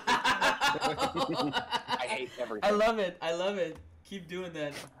life. wow! I hate everything. I love it. Keep doing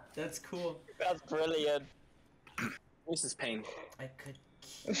that. That's cool. That's brilliant. This is pain. I could.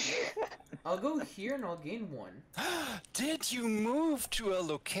 I'll go here and I'll gain 1. Did you move to a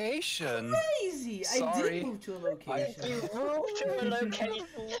location? Crazy! I Sorry. did move to a location. You moved to a location.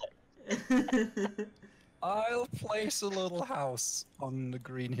 I'll place a little house on the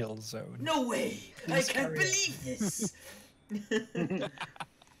Green Hill Zone. No way! I Please can't carry believe this.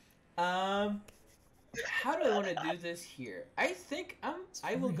 How do I want to do this here? I think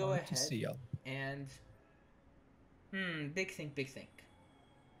I will go Hard to ahead see, and big think.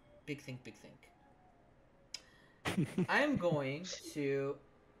 I'm going to.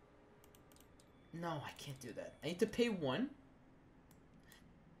 No, I can't do that. I need to pay 1.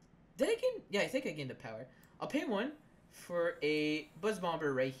 Did I gain? Yeah, I think I gained the power. I'll pay 1 for a Buzz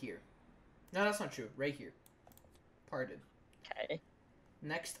Bomber right here. No, that's not true. Right here. Pardon. Okay.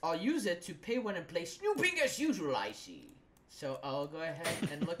 Next, I'll use it to pay 1 and play Snooping as usual, I see. So I'll go ahead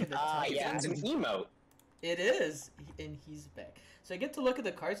and look at the top. Yeah, it's an emote. It is, and he's back. So I get to look at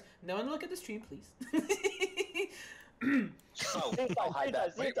the cards. No one look at the stream, please. Oh, Three I'll hide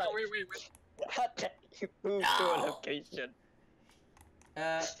that. times. How dare you move to a location?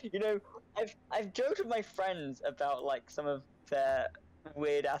 You know, I've joked with my friends about like some of their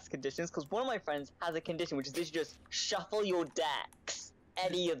weird ass conditions because one of my friends has a condition which is literally just shuffle your decks,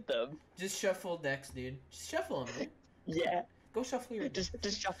 any of them. Just shuffle decks, dude. Just shuffle them, dude. Yeah, Go shuffle your decks.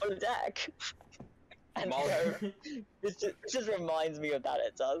 just shuffle a deck. And Molly. so it just reminds me of that.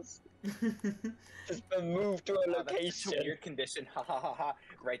 It does. Just been moved to a That's such location. a weird condition. Ha ha ha ha.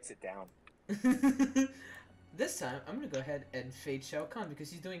 Writes it down. This time, I'm gonna go ahead and fade Shao Kahn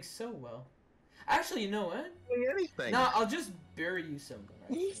because he's doing so well. Actually, you know what? Doing anything. No, I'll just bury you some.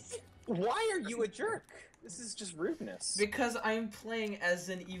 Why are you a jerk? This is just rudeness. Because I'm playing as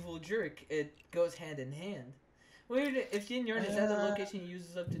an evil jerk, it goes hand in hand. Wait, if Yin-Yarn is at a location, he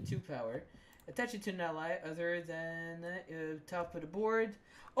uses up to 2 power. Attach it to an ally other than top of the board.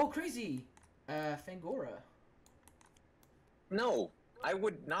 Oh, crazy! Fangora. No, I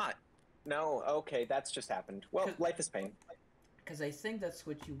would not. No, okay, that's just happened. Well, life is pain. Because I think that's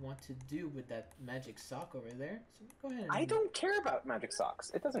what you want to do with that magic sock over there. So go ahead. And I don't care about magic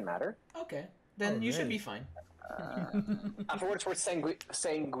socks. It doesn't matter. Okay, then you should be fine. For what it's worth,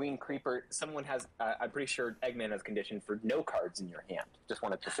 Sanguine Creeper, someone has, I'm pretty sure Eggman has conditioned for no cards in your hand. Just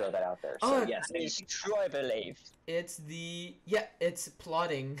wanted to throw that out there. So, Oh, yes. It's true, I believe. It's the... Yeah, it's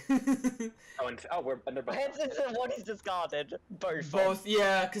plotting. They're both. Hence, one is discarded. Both. Both,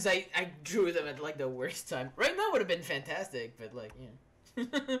 yeah, because I drew them at, like, the worst time. Right now would have been fantastic, but, like, yeah.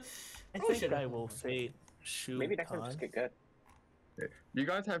 I think I will fade Shao Maybe next time Kahn. just get good. You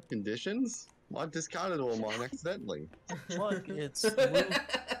guys have conditions? I discarded all mine accidentally. Look, it's Liu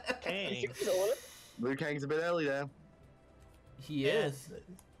Kang. Liu Kang's a bit early there. He is.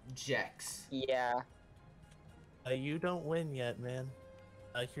 Jax. Yeah. You don't win yet, man.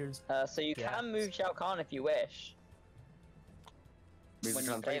 Here's So you can move Shao Kahn if you wish. Means When I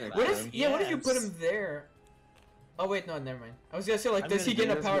you can't play take them. it What then. if... Yeah, what if you put Yes. him there? Oh, wait, no, never mind. I was gonna say, like, I'm does he gonna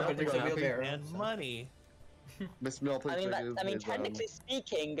get a use power, the but there's a upgrade wheelbarrow? and so. money. Miss Mill, please I mean, technically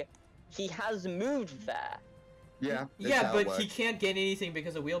speaking, he has moved there. yeah. it's Yeah, how it but he works. can't gain anything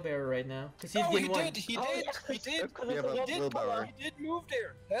because of wheelbarrow right now. Because he's Oh, getting he one. did. He Oh, did. yes, He did. because Yeah, it's but a He did, wheelbarrow. he did move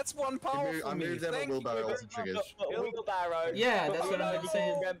there. That's one power moved- for I me. moved there, but Thank you wheelbarrow very also triggers. much. But wheelbarrow. Yeah, but that's what I'm wheelbarrow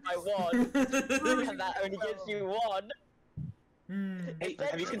saying. went by 1, and that only gives you 1. Hey,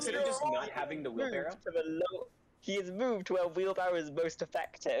 have you considered just not having the wheelbarrow? Moved to the low- He has moved to where wheelbarrow is most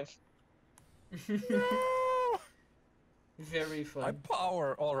effective. Very My fun.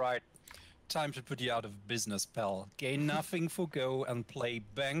 power. All right. Time to put you out of business, pal. Gain nothing for go and play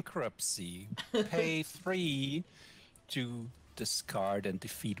bankruptcy. Pay 3 to discard and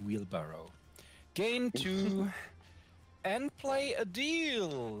defeat wheelbarrow. Gain 2 and play a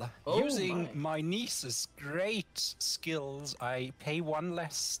deal. Oh Using my. my niece's great skills, I pay 1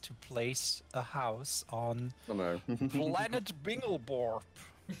 less to place a house on Oh no. planet Bingleborp.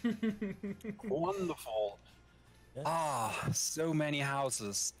 Wonderful. Yeah. Ah, so many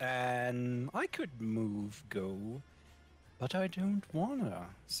houses, and I could move go, but I don't wanna.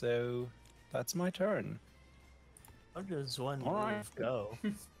 So that's my turn. I'm just one All right. move go.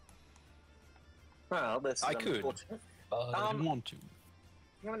 Well, this is I could. unfortunate. But I don't want to.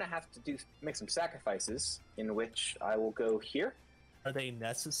 I'm gonna have to make some sacrifices, in which I will go here. Are they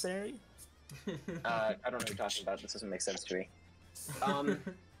necessary? I don't know what you're talking about. This doesn't make sense to me.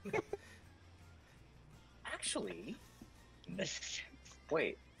 Actually,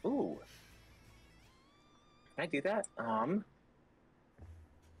 wait. Ooh, can I do that?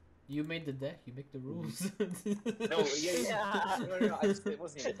 You made the deck. You make the rules. No, yeah. No. It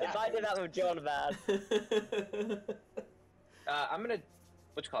wasn't even If I did that with John, man. I'm gonna,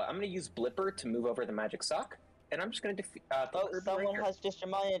 I'm gonna use Blipper to move over the magic sock, and I'm just gonna defeat. Oh, someone has just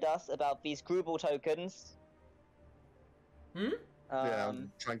reminded us about these Screwball tokens. Yeah, I'm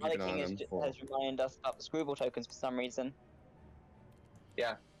trying to keep an eye on King them for, has reminded us about the Screwball tokens for some reason.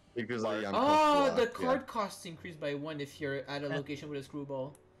 Yeah. because of the Oh, uncomfortable the act, yeah. card costs increase by 1 if you're at a location with a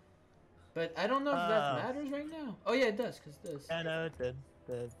screwball. But I don't know if that matters right now. Oh yeah, it does, because it does. Yeah, no, it did.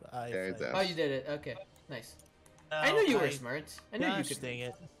 Yeah, it does. Oh, you did it. Okay, nice. No, I knew you were smart. I knew you Gosh, could. dang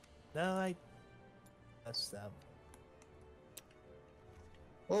it. No, I messed up.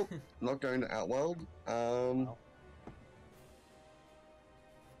 Well, not going to Outworld.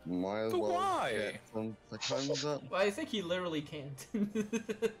 Might as But well why? get some seconds up. Well, I think he literally can't.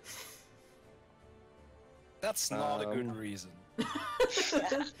 That's not a good reason.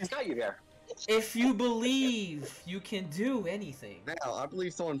 It's got you there. If you believe, you can do anything. Now, I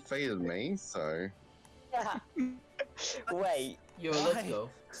believe someone faded me, so... Wait, Yo, let's Why? go.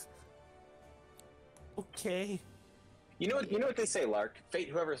 Okay. You know what they say, Lark. Fate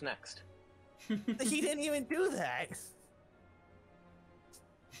whoever's next. He didn't even do that.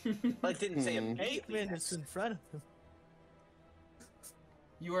 Well, I didn't say immediately. Eggman is in front of him.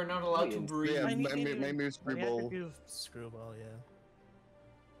 You are not allowed to breathe. Yeah, I need maybe to- move I have to Screwball. do Screwball,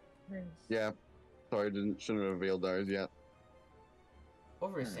 yeah. Yeah. Sorry, shouldn't have revealed those yet.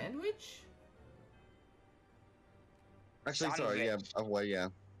 Over a sandwich? Actually, sorry, yeah, other way, yeah.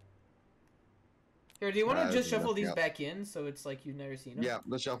 Here, do you want to just shuffle nothing these else. back in so it's like you've never seen them? Yeah,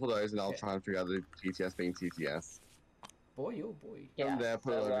 let's shuffle those, and I'll Okay. try and figure out the TTS being TTS. Boy, oh boy. Yeah. From there,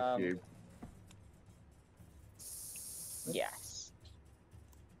 put it so, over cube. yes.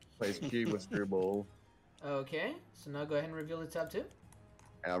 Place cube with screwball, Okay, so now go ahead and reveal the top two.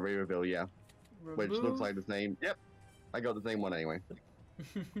 and I'll re-reveal, yeah. Which looks like the same. Yep, I got the same one anyway.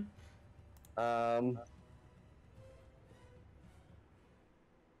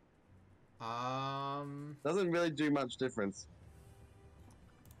 Doesn't really do much difference.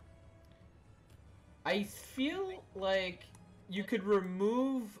 I feel like you could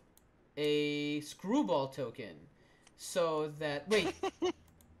remove a screwball token so that wait,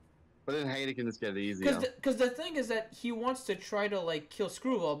 But then Hater can just get it easier. because the thing is that he wants to try to like kill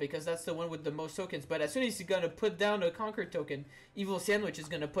screwball because that's the one with the most tokens. But as soon as he's gonna put down a conquer token, Evil Sandwich is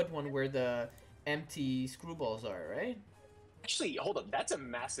gonna put one where the empty screwballs are, right? Actually, hold up. That's a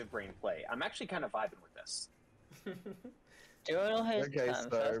massive brain play. I'm actually kind of vibing with this. During his Okay, turn, so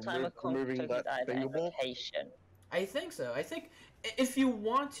first time a removing took that his single ball? invocation. I think so. I think if you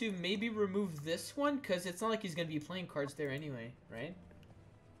want to maybe remove this one, because it's not like he's gonna be playing cards there anyway, right?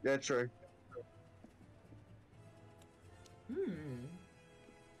 Yeah, true.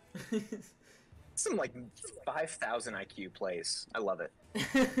 Some like 5,000 IQ plays. I love it.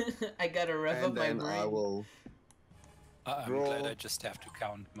 I gotta rev up And my then brain. I will. I'm Roll. glad I just have to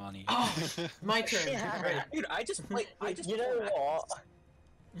count money. Oh, my turn. Right. Dude, I just play. You know what?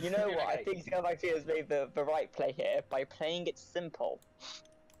 You know what? I think FailureFactory has made the right play here by playing it simple.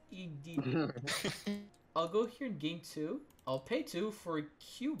 Indeed. I'll go here and gain 2. I'll pay 2 for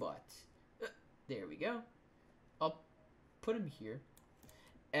Qbot. There we go. I'll put him here.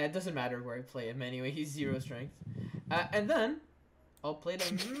 It doesn't matter where I play him anyway. He's 0 strength. And then I'll play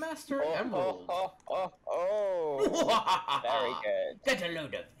the Master Emerald. Very good. Get a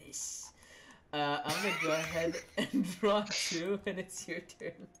load of this. I'm gonna go ahead and draw 2, and it's your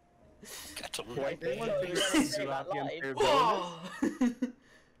turn. Got to Wait, they want You're to gonna see say about that the line. unfair villain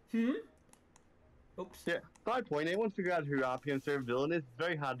is? Oops. Yeah, side point. Anyone figure out who RPM's favorite villain is? It's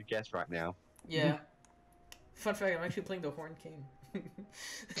very hard to guess right now. Yeah. Fun fact, I'm actually playing the Horn King.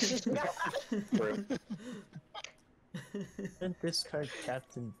 Discard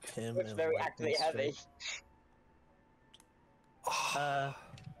Captain Tim. Which and very Lightning actively heavy. Strike.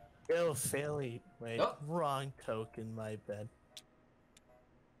 It'll fail. Wait, Oh. wrong token, my bad.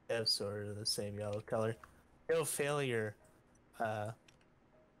 They have sort of the same yellow color. It'll failure.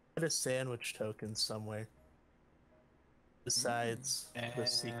 Put a sandwich token somewhere. Besides the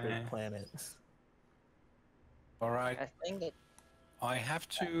secret planet. All right, I think it. I have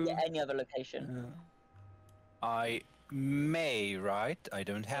to. Yeah, any other location. I may, right? I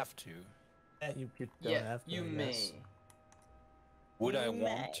don't have to. Yeah, you don't Yeah, have to. you I may. guess. Would I May.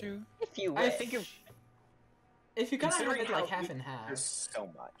 want to? If you I wish. think if you kind of have Considering it like how half we- and half. There's so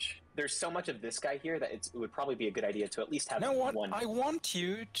much. There's so much of this guy here that it would probably be a good idea to at least have You know what? one. I want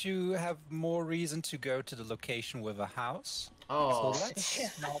you to have more reason to go to the location with a house. Oh. So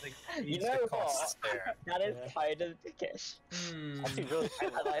let's not You increase know the costs what? there. That is Yeah. kind of dickish. Hmm. Actually, really,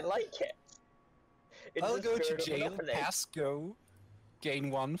 And I like it. In I'll the go to spirit of jail, Monopoly. pass go, gain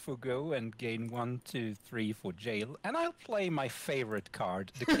 1 for go, and gain 1, 2, 3 for jail. And I'll play my favorite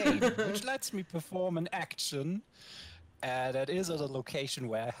card, the cane, which lets me perform an action that is at a location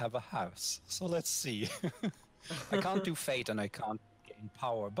where I have a house. So let's see. I can't do fate and I can't gain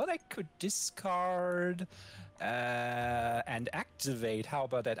power, but I could discard and activate. How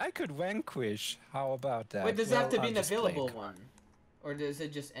about that? I could vanquish. How about that? Wait, does it have to Well, be I'll an just play a available card. one? Or is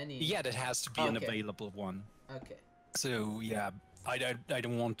it just any? Yeah, that has to be an Okay. available one. Okay. So yeah, I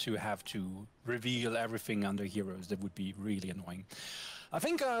don't want to have to reveal everything under heroes. That would be really annoying. I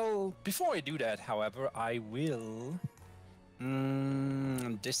think I'll. Before I do that, however, I will.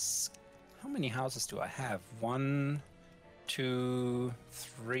 This. How many houses do I have? 1, 2,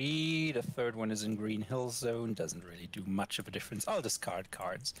 3. The third one is in Green Hill Zone. Doesn't really do much of a difference. I'll discard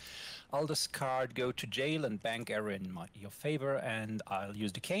cards. I'll discard go to jail and bank error in your favor, and I'll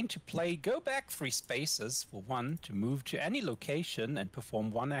use the cane to play go back 3 spaces for 1 to move to any location and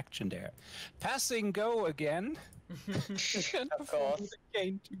perform 1 action there. Passing go again. And Of perform course. the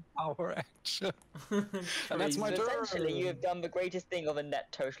cane to power action. And that's my So turn. essentially, you have done the greatest thing of a net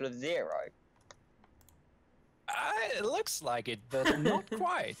total of 0. It looks like it, but not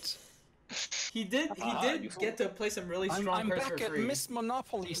quite. He did you fool. get to play some really strong I'm cards for back at free. Miss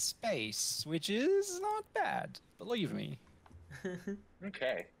Monopoly space, which is not bad. Believe me.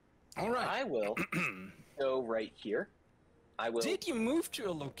 Okay. All right. I will go right here. I will. Did you move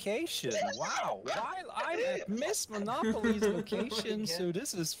to a location? Wow! While I'm at Miss Monopoly's location, so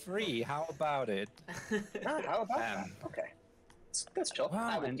this is free. How about it? How about that? Okay. That's chill. Wow,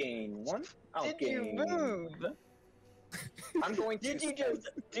 I will and- gain 1. I'll Did gain... you move? I'm going to Did you just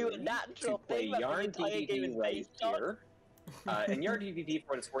do a natural to play thing that the Yarn entire game is DDD right based on? here. And Yarn DDD, for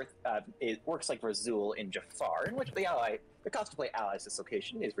what it's worth, it works like Razul in Jafar, in which the cost to play allies this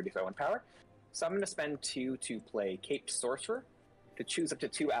location is reduced by 1 power. So I'm going to spend 2 to play Cape Sorcerer, to choose up to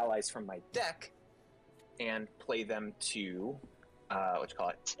 2 allies from my deck, and play them to,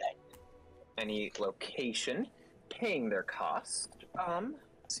 any location, paying their cost.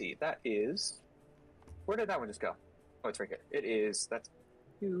 Let's see, that is... Where did that one just go? Oh, it's right here. That's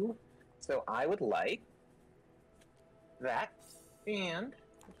 2. So I would like that, and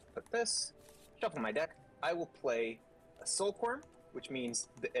just put this, shuffle my deck. I will play a Soulquirm, which means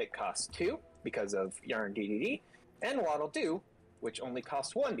that it costs 2 because of Yarn DDD, and Waddle Doo, which only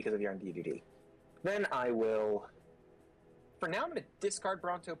costs 1 because of Yarn DDD. Then I will, for now, I'm going to discard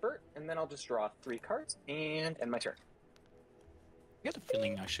Bronto Burt, and then I'll just draw 3 cards and end my turn. I get a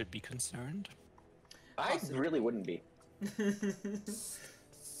feeling I should be concerned. I really wouldn't be.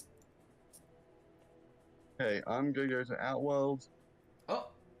 Okay, I'm gonna go to Outworld. Oh,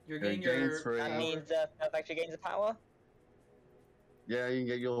 you're Okay, getting gain your 3. That means FailureFactory gains a power. Yeah, you can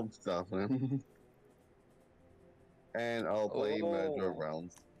get your stuff then. And I'll play Merger of Oh.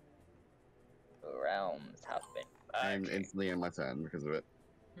 Realms. Realms have been. And Okay. instantly end my turn because of it.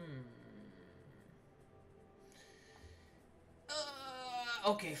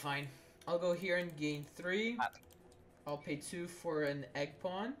 Okay, fine. I'll go here and gain 3. I'll pay 2 for an egg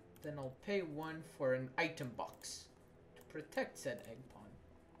pawn. Then I'll pay 1 for an item box to protect said egg pawn,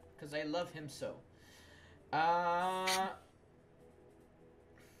 because I love him so.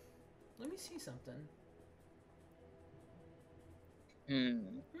 Let me see something. Do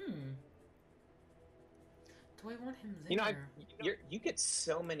I want him there? You know, you get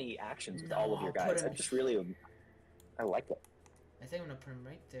so many actions with No, all of your I'll put guys. I him- just really, I like it. I think I'm gonna put him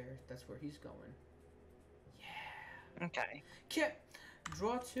right there. That's where he's going. Yeah. Okay. Okay.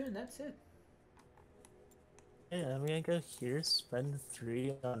 Draw 2 and that's it. Yeah, I'm gonna go here, spend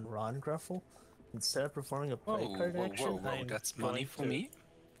 3 on Ron Gruffle. Instead of performing a play Whoa, card whoa, action, whoa, whoa! I'm That's going money for to me.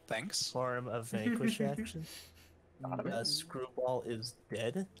 Thanks. Perform a vanquish action. Ottoman. Screwball is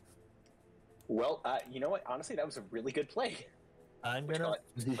dead. Well, you know what? Honestly, that was a really good play. I'm Which gonna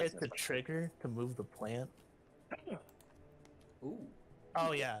one? hit the trigger to move the plant. Ooh.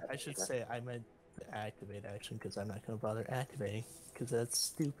 Oh yeah, I should say I meant the activate action because I'm not gonna bother activating because that's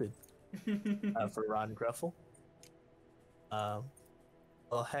stupid. For Ron Gruffle.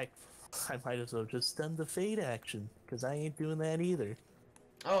 Well heck, I might as well just stun the fade action because I ain't doing that either.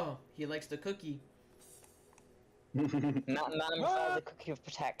 Oh, he likes the cookie. Not the cookie of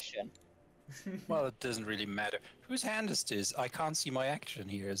protection. Well, it doesn't really matter. Whose hand is this? I can't see my action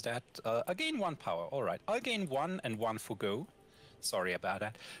here. Is that... I gain 1 power. All right. I'll gain 1 and 1 for go. Sorry about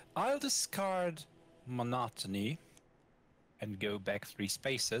that. I'll discard Monotony and go back 3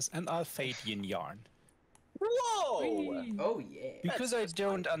 spaces, and I'll fade Yin-Yarn. Whoa! Oh yeah. Because I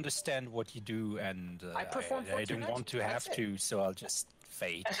don't understand what you do, and I perform I don't 14 want to actions, have that's to, so I'll just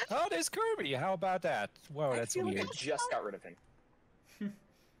fade. Oh, there's Kirby. How about that? Whoa, I that's feel like weird. I just got rid of him.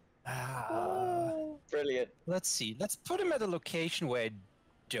 Brilliant. Let's see. Let's put him at a location where I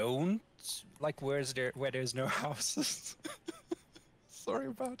don't like. Where there's no houses. Sorry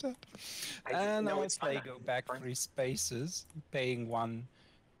about that. And no, I'll it's fine. go back Fine. 3 spaces, paying 1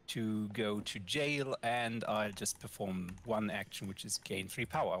 to go to jail, and I'll just perform 1 action, which is gain 3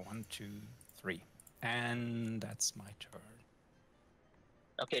 power. 1, 2, 3, and that's my turn.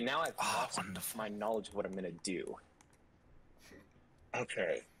 Okay, now I've Ah, lost wonderful. my knowledge of what I'm gonna do.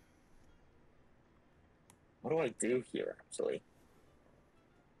 Okay. What do I do here, actually?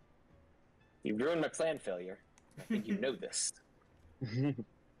 You ruined my plan, Failure. I think you know this.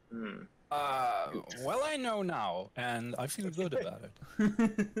 Well, I know now, and I feel good about it.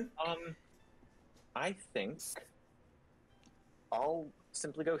 I think I'll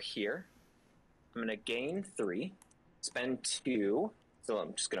simply go here. I'm gonna gain 3, spend 2. So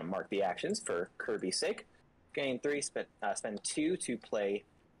I'm just gonna mark the actions for Kirby's sake. Gain 3, spend 2 to play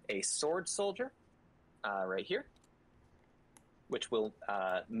a Sword Soldier, right here, which will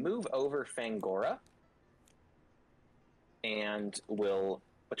move over Fangora, and will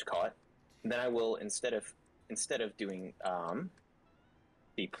And then I will instead of doing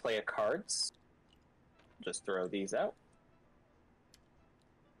the play of cards, just throw these out.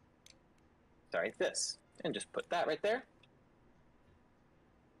 Sorry, this, and just put that right there.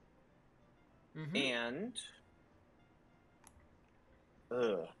 Mm-hmm. And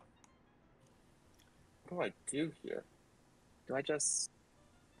Ugh. What do I do here? Do I just...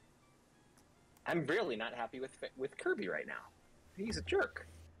 I'm really not happy with Kirby right now. He's a jerk.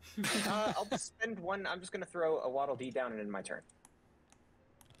 I'll just spend one. I'm just going to throw a Waddle Dee down and end my turn.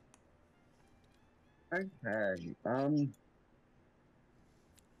 Okay. Okay.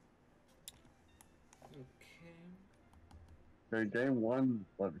 So game one,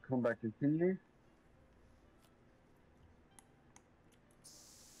 let the combat continue.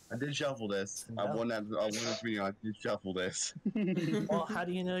 I did shuffle this. I No. won that video. I did shuffle this. Well, how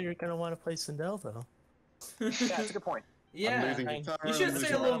do you know you're gonna want to play Sindel though? Yeah, that's a good point. I'm Yeah. losing I- guitar, You should I'm stay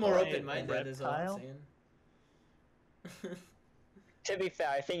losing a little more Reptile. open-minded, is all I'm Reptile? saying. To be fair,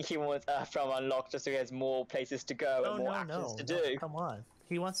 I think he wants from Unlock just so he has more places to go and more actions to do. Come on.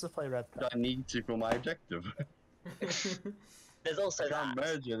 He wants to play Reptile. I need to for my objective. There's also I can't that.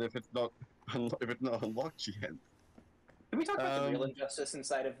 merge it if it's not unlocked yet. Can we talk about the real injustice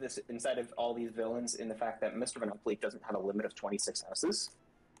inside of all these villains in the fact that Mr. Monopoly doesn't have a limit of 26 houses?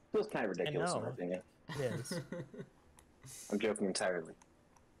 Feels kind of ridiculous in my know. opinion. Yes. I'm joking entirely.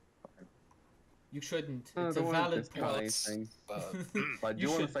 You shouldn't. I It's a don't want to valid discount point. anything. Uh, But I do You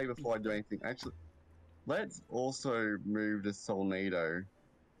want to should- say before I do anything, actually, let's also move the Solnado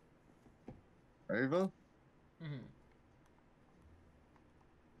over. Mhm.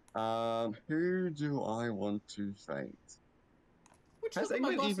 Who do I want to fate? Which Has one of my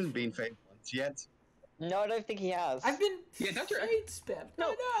anyone bosses- even been fated once yet? No, I don't think he has. I've been Yeah, Dr. fate spammed.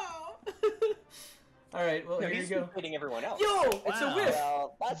 No. No. All right. Well, No, here you he's go. hitting everyone else. Yo, it's a Wow. whiff.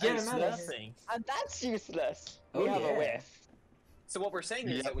 Well, that's Get him out of useless. here. Nothing. And that's useless. Oh, We have yeah. a whiff. So what we're saying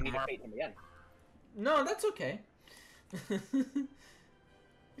is Yeah. that we need to fate him again. No, that's okay. You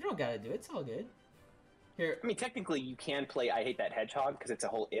don't gotta do it. It's all good. Here. I mean, technically, you can play I Hate That Hedgehog because it's a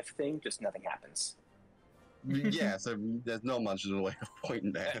whole if thing, just nothing happens. Yeah, so there's not much in the way of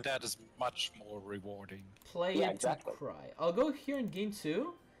point there. that is much more rewarding. Play Yeah, it exactly. to cry. I'll go here in game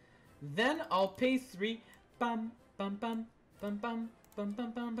 2. Then I'll pay 3. Bum bum bum bum bum bum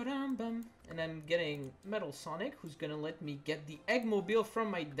bum bum bum bum. And I'm getting Metal Sonic, who's gonna let me get the Eggmobile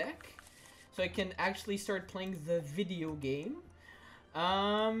from my deck, so I can actually start playing the video game.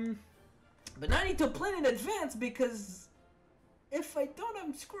 But now I need to plan in advance because if I don't,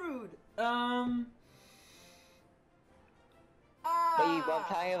 I'm screwed. But you weren't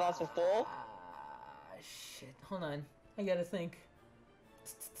playing with us before? Shit. Hold on. I gotta think.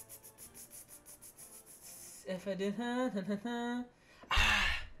 If I did,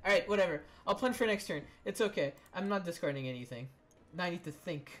 Alright, whatever. I'll plan for next turn. It's okay. I'm not discarding anything. Now I need to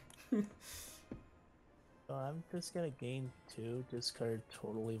think. So I'm just gonna gain 2, discard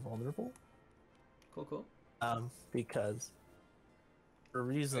Totally Vulnerable. Cool. Because for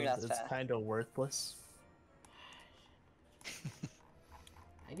reasons that's it's fair. kind of worthless.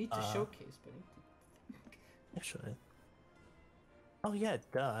 I need to showcase, but I need to... Actually. Oh yeah,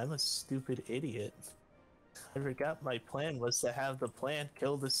 duh, I'm a stupid idiot. I forgot my plan was to have the plant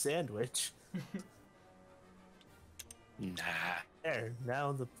kill the sandwich. Nah. There,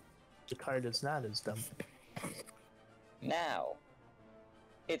 now the card is not as dumb. Now,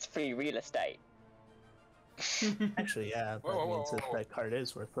 it's free real estate. Actually, yeah, that Whoa, whoa, means whoa, that whoa. that card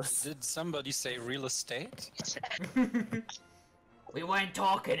is worthless. Did somebody say real estate? We weren't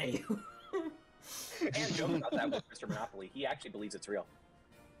talking to you. And joke about that with Mr. Monopoly. He actually believes it's real.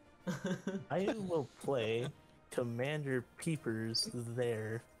 I will play Commander Peepers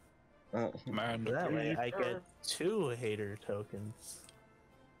there. Man, That way I get 2 hater tokens.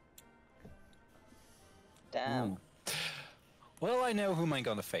 Damn. Well, I know whom I'm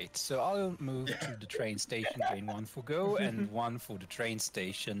gonna fate, so I'll move to the train station, gain 1 for go and 1 for the train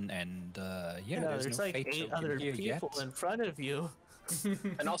station, and yeah, You know, there's there's no like fate 8 token other here people yet. in front of you.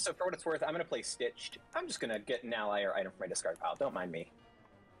 And also, for what it's worth, I'm going to play Stitched. I'm just going to get an ally or item from my discard pile. Don't mind me.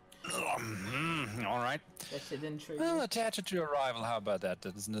 All right. That shit didn't trigger. Well, attach it to your rival. How about that?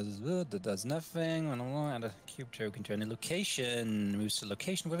 That does nothing. Add a cube token to any location. Moves to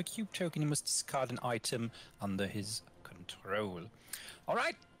location with a cube token. He must discard an item under his control. All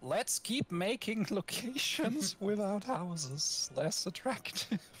right, let's keep making locations without houses less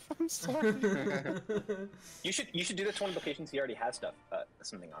attractive. I'm sorry. You should do this to one of the locations he already has stuff,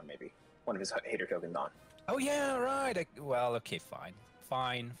 something on maybe. One of his hater tokens on. Oh yeah, right. Well, okay, fine.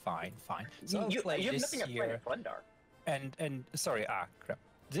 So I'll You play have this nothing at here. Planet Flendar. And sorry, crap.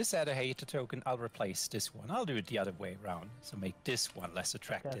 This add a hater token, I'll replace this one. I'll do it the other way around. So make this one less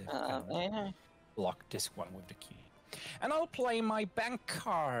attractive. and block this one with the key. And I'll play my bank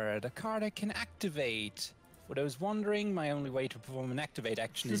card, a card I can activate. For those wondering, my only way to perform an activate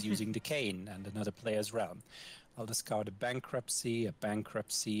action is using the cane and another player's round. I'll discard a bankruptcy,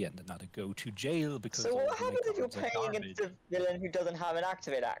 and another go to jail because So all what of my happens if you're cards are playing garbage. against a villain who doesn't have an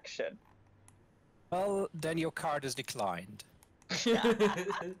activate action? Well, then your card is declined.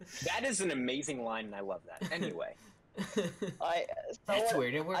 That is an amazing line, and I love that. Anyway, That's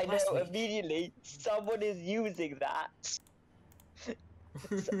weird. It worked I last know week. immediately someone is using that.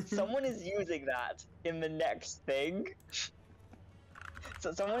 Someone is using that in the next thing.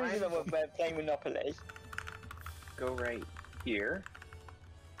 So someone is using that when we're playing Monopoly. go right here.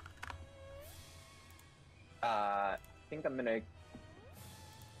 I think I'm gonna.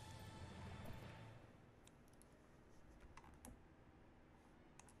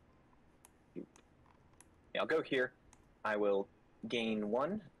 Yeah, I'll go here. I will gain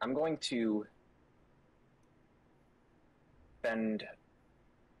 1. I'm going to spend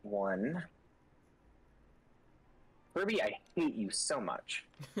 1. Kirby, I hate you so much.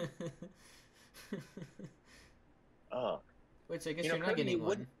 Oh. Wait, so I guess You know, you're not Kirby, getting you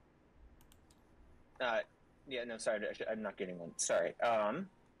would- one. Yeah, no, sorry, I'm not getting one. Sorry. And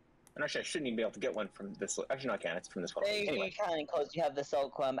actually, I shouldn't even be able to get one from this. Actually, no, I can. It's from this one. Maybe Anyway. you can because you have the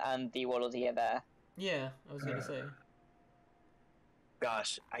Silkworm and the Wallabier there. Yeah, I was gonna say.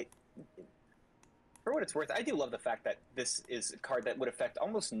 Gosh, for what it's worth, I do love the fact that this is a card that would affect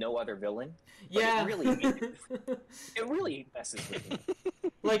almost no other villain. But Yeah. it really messes with me.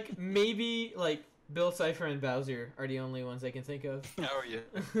 Like maybe like Bill Cipher and Bowser are the only ones I can think of. Oh,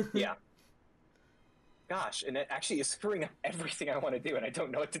 yeah. Yeah. Gosh, and it actually is screwing up everything I want to do, and I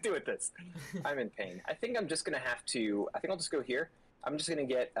don't know what to do with this. I'm in pain. I think I'm just gonna have to. I think I'll just go here. I'm just gonna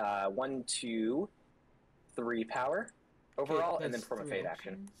get 1, 2, 3 power overall, and then that's perma 3 fade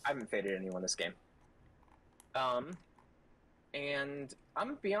action. options. I haven't faded anyone this game. And I'm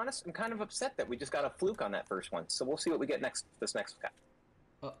gonna be honest. I'm kind of upset that we just got a fluke on that first one. So we'll see what we get next. This next guy.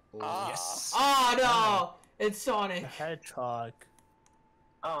 Uh-oh. Yes. Oh no! It's Sonic. The hedgehog.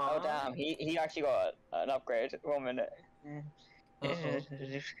 Oh damn, he actually got an upgrade. 1 minute. Uh-oh.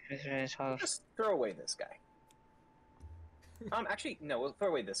 Just throw away this guy. Actually, no. We'll throw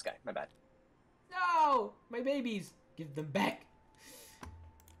away this guy. My bad. No! My babies! Give them back.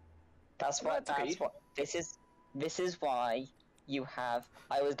 That's what. That's okay. That's what. This is why you have.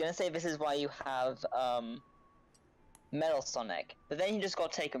 I was gonna say this is why you have Metal Sonic, but then he just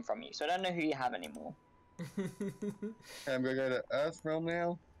got taken from you, so I don't know who you have anymore. I'm gonna go to Earth Realm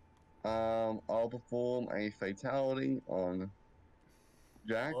now. I'll perform a fatality on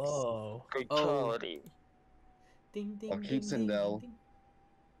Jax. Whoa. Fatality. Ding ding. I'll keep ding, ding, Sindel. ding.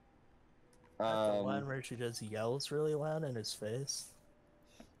 The one where she just yells really loud in his face,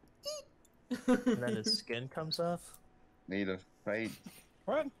 and then his skin comes off. Need a fate.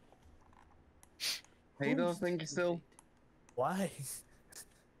 What? Hey, don't think you still. Why?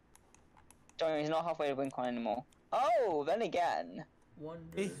 Don't worry, he's not halfway to WinCon anymore. Oh, then again.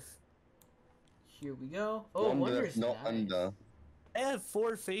 Wonder. Here we go. Oh, Wonder Wonder's not nice. under. I have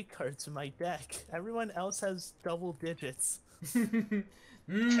 4 fake cards in my deck. Everyone else has double digits.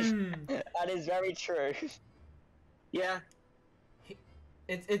 That is very true. Yeah.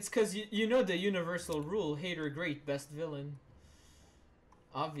 It's because you know the universal rule: hater great, best villain.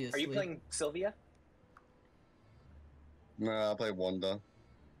 Obviously. Are you playing Sylvia? No, I'll play Wanda.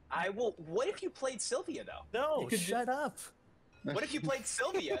 I will. What if you played Sylvia though? No, You could shut up. What if you played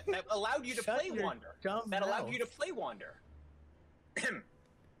Sylvia that allowed you to Shut play your Wander? dumb That allowed mouth. you to play Wander.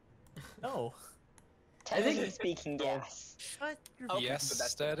 No. Technically speaking, yes. Shut your. Okay, Yes, so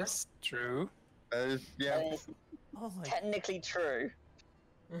that's that different. is true. Yeah. That is Oh my. technically true.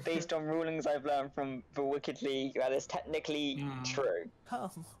 Based on rulings I've learned from the Wicked League, that is technically true. Come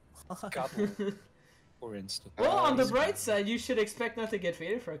on. Couple, for instance. Well, on the bright side, you should expect not to get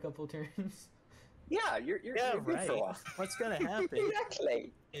faded for a couple turns. Yeah, you're Yeah, good right. for a while. What's gonna happen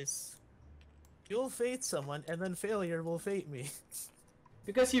Exactly. is you'll fate someone, and then failure will fate me.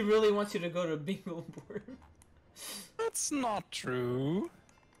 Because he really wants you to go to bingo board. That's not true.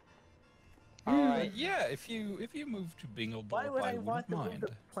 Alright. Yeah, if you move to Bingle Why Board, would I I want wouldn't to move mind.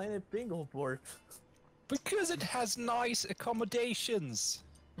 the planet bingo board? Because it has nice accommodations.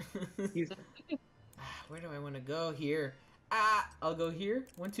 Where do I want to go here? I'll go here.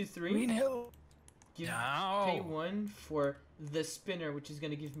 1, 2, 3. Green Hill. Pay No. 1 for the spinner, which is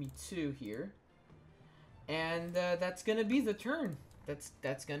gonna give me 2 here. And that's gonna be the turn.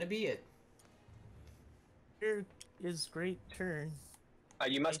 That's gonna be it. Here is great turn.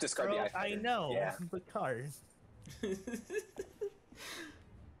 You must discard the Throw- eye I feather. know Yeah. the card.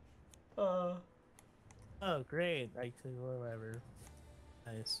 uh, Oh great! I could whatever.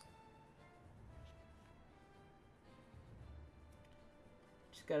 Nice.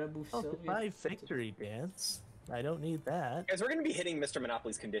 just gotta move Oh, Sylvia. goodbye, victory dance. I don't need that. Guys, we're going to be hitting Mr.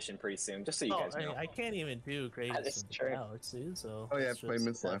 Monopoly's condition pretty soon, just so you guys know. I can't even do That greatest is in the true. galaxy, so Oh, yeah, let's just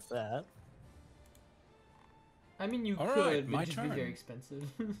payments accept left. that. I mean, you All could, right, but my it'd just be turn. very expensive.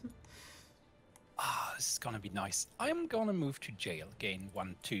 Ah, this is gonna be nice. I'm gonna move to jail, gain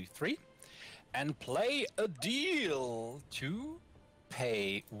 1, 2, 3, and play a deal to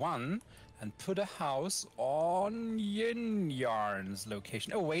pay 1 and put a house on Yin-Yarn's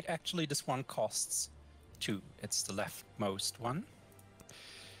location. Oh wait, actually this one costs 2. It's the leftmost one.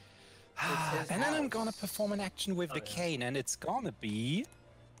 his And then I'm house. gonna perform an action with the yeah. cane, and it's gonna be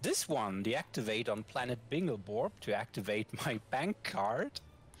this one, the activate on planet Bingleborb to activate my bank card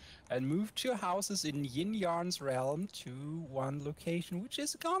and move 2 houses in Yin-Yarn's realm to 1 location, which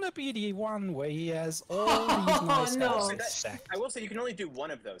is gonna be the one where he has all these nice no. houses That- stacked. I will say you can only do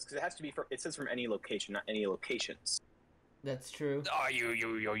one of those because it has to be from. It says from any location, not any locations. That's true. Oh,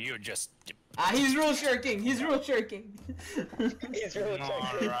 you just... He's rule shirking. He's rule shirking. He's really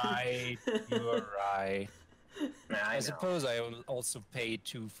Alright, you're right. Nah, I know. suppose I will also pay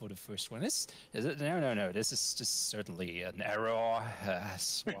 2 for the first one. Is it? No. This is just certainly an error.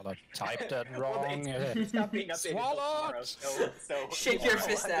 Swalot typed that Well, wrong. it's not being updated until tomorrow, Swalot! so Shake your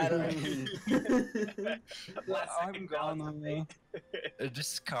fist at him. Last I'm second grounds gonna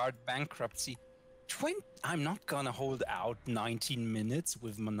discard bankruptcy. I'm not gonna hold out 19 minutes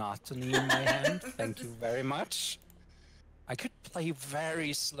with monotony in my hand. Thank you very much. I could play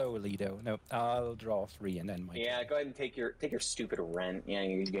very slowly though. No, I'll draw 3 and then my Yeah, turn. go ahead and take your stupid rent. Yeah,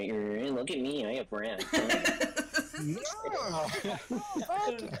 you get your look at me, I have rent. No!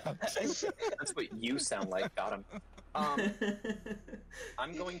 That's what you sound like. Got him.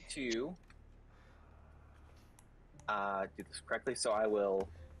 I'm going to do this correctly, so I will.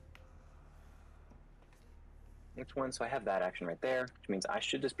 Which one? So I have that action right there, which means I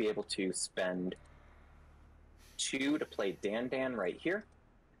should just be able to spend 2 to play Dan right here,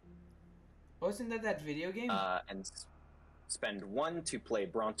 Wasn't that video game? and spend 1 to play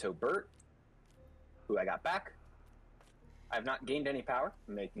Bronto Burt, who I got back. I have not gained any power.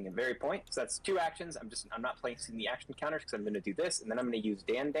 I'm making a very point. So that's 2 actions. I'm not placing the action counters because I'm going to do this, and then I'm going to use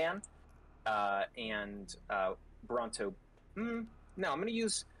Dan, and Bronto. No, I'm going to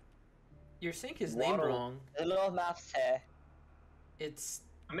use. You're saying his name Waddle. wrong. There's a lot of maths here. It's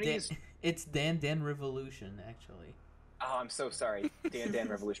I'm going to use. it's Dan Revolution actually. Oh, I'm so sorry. Dan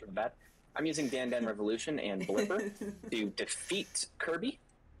Revolution. My bad. I'm using Dan Revolution and Blipper to defeat Kirby,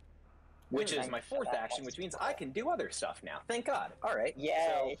 which is my 4th action, which means I can do other stuff now. Thank God. All right.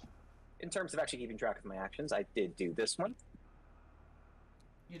 Yay. So, in terms of actually keeping track of my actions, I did do this one.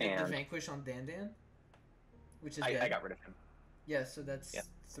 You did the And- Vanquish on Dan, which is I dead. got rid of him. Yeah, so that's Yeah.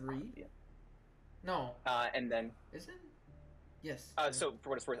 3. Yeah. No, And then, is it? Yes. so for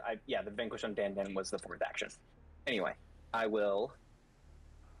what it's worth, the Vanquish on Dan was the 4th action. Anyway, I will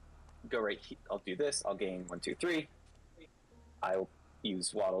go right here. I'll do this. I'll gain 1, 2, 3. I will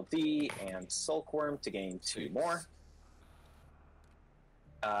use Waddle Dee and Sulkworm to gain 2 more.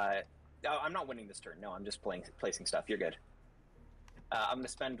 No, I'm not winning this turn. No, I'm just placing stuff. You're good. I'm going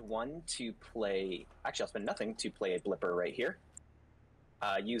to spend 1 to play. Actually, I'll spend nothing to play a Blipper right here.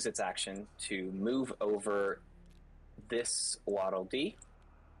 Use its action to move over this Waddle Dee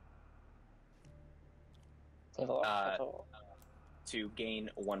to gain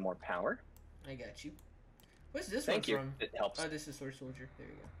 1 more power. I got you. What's this Thank you. one from? It helps. Oh, this is Sword Soldier. There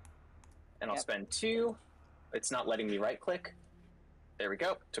you go. And I'll Yep. spend 2. It's not letting me right click. There we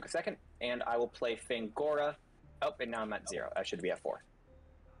go. Took a second. And I will play Fangora. Oh, and now I'm at 0. I should be at 4.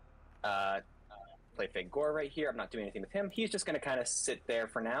 Play Fangora right here. I'm not doing anything with him. He's just going to kind of sit there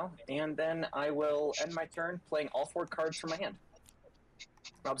for now. And then I will end my turn playing all 4 cards from my hand.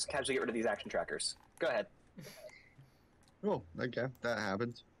 I'll just casually get rid of these action trackers. Go ahead. Oh, okay, that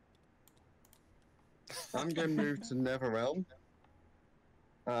happened. I'm going to move to Netherrealm.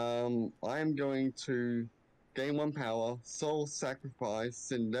 I'm going to gain 1 power, soul sacrifice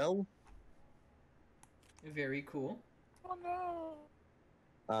Sindel. Very cool. Oh no!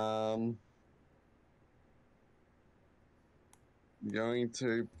 I'm going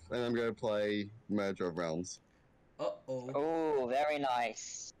to play Merger of Realms. Uh oh. Oh, very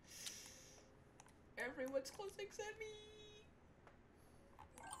nice. Everyone's closing at me.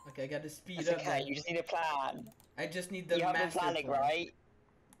 Okay, I gotta speed It's up. okay, then. you just need a plan. I just need the You have been master planning, plan. right?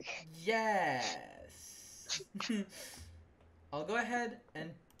 Yes. I'll go ahead and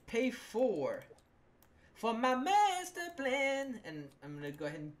pay 4 for my master plan, and I'm gonna go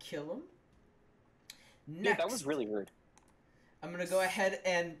ahead and kill him. Next, Dude, that was really rude. I'm gonna go ahead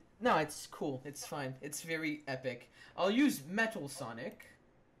and no, it's cool. It's fine. It's very epic. I'll use Metal Sonic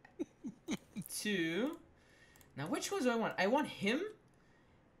to Now, which ones do I want? I want him,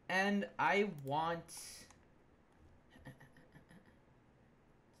 and I want...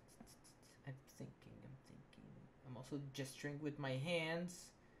 I'm thinking. I'm also gesturing with my hands.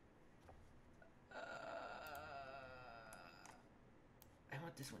 I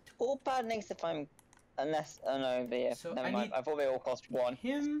want this one too. All bad links if I'm... Unless... Oh no, So never I mind. need- I thought they all cost 1.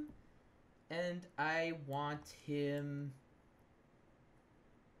 Him, and I want him...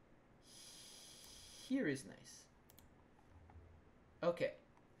 Here is nice. Okay.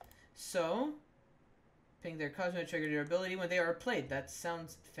 So, ping their cosmic trigger their ability when they are played. That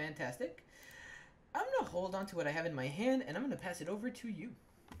sounds fantastic. I'm going to hold on to what I have in my hand, and I'm going to pass it over to you.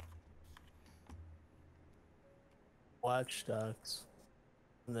 Watch Dogs.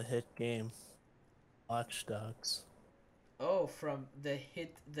 From the hit game. Watch Dogs. Oh, from the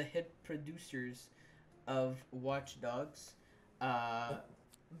hit producers of Watch Dogs,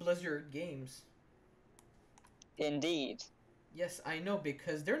 Blizzard Games. Indeed. Yes, I know,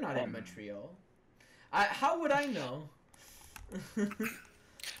 because they're not in Montreal. How would I know?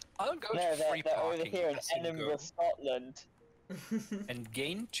 I'll go No, to free they're over parking here in as you Edinburgh, go, Scotland. and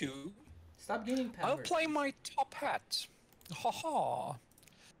gain 2. Stop getting power. I'll play my top hat. Ha-ha.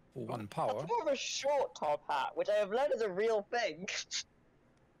 For 1 power. That's more of a short top hat, which I have learned is a real thing.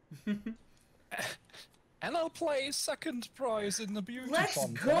 And I'll play second prize in the beauty Let's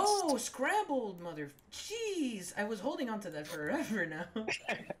contest. go! Scrabbled, mother... Jeez! I was holding on to that forever now.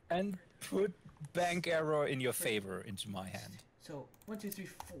 And put bank arrow in your favor into my hand. So, 1, 2, 3,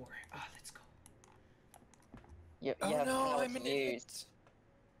 4. Ah, let's go. You Oh have no, what I'm an to use. idiot.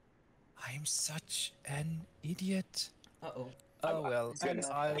 I'm such an idiot. Uh-oh. Oh well, Goodness.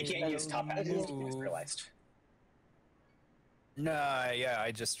 I You can't use top hats. I just move. realized. Nah, yeah,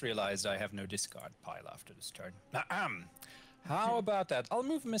 I just realized I have no discard pile after this turn. Ahem. How about that? I'll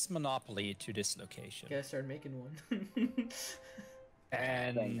move Miss Monopoly to this location. Gotta start making one.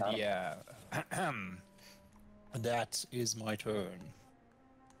 And God. yeah, that is my turn.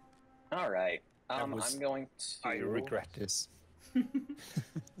 All right. That was- I'm going to. I regret this.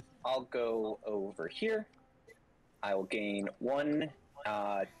 I'll go over here. I will gain 1,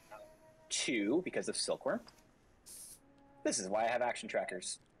 2 because of Silkworm. This is why I have action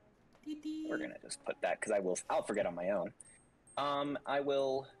trackers. We're gonna just put that because I'll forget on my own. I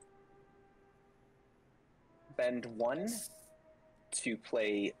will bend 1 to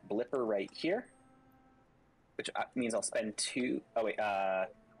play Blipper right here, which means I'll spend 2. Oh wait,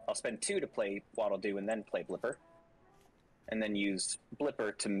 I'll spend 2 to play Waddle Doo and then play Blipper, and then use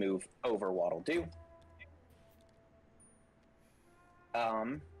Blipper to move over Waddle Doo.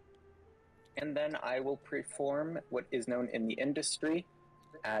 And then I will perform what is known in the industry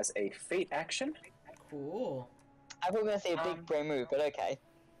as a fate action. Cool. I thought we were going to say a big brain move, but okay.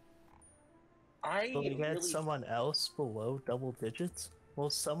 Will we get really someone else below double digits? Will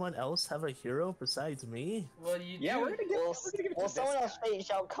someone else have a hero besides me? Well, you Yeah, do. we're gonna give it Will to someone this else fate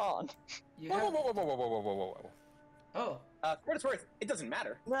Shao Kahn? You Whoa, have... whoa, whoa, whoa, whoa, whoa, whoa, whoa, whoa. Oh. For what it's worth, it doesn't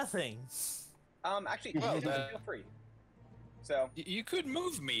matter. Nothing. Actually, Well, you feel free. So, You could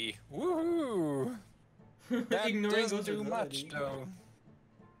move me. Woohoo! That Ignoring doesn't goes do with much, melody.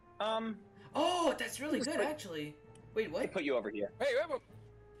 though. Oh, that's really good, actually. Wait, I what? put you over here. Wait, wait,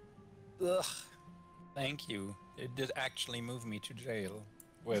 wait. Ugh. Thank you. It did actually move me to jail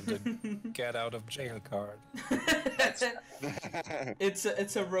with the get out of jail card. it's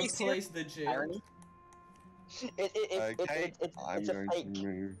a replace the jail. Irony. Okay, I'm It's a going fake. to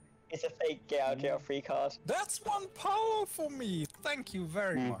move. It's a fake get out of jail free card. That's 1 power for me. Thank you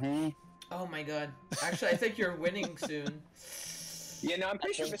very much. Mhm. Oh my god. Actually, I think you're winning soon. Yeah, no, I'm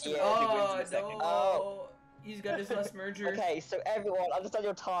pretty sure think Mr. he is. Melody Oh, wins in a second. no. Oh. He's got his last merger. Okay, so everyone, understand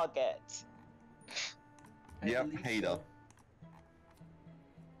your target. I Yep, believe hater.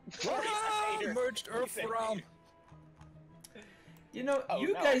 so. Ah, Hater. merged Earth realm. You know, Oh,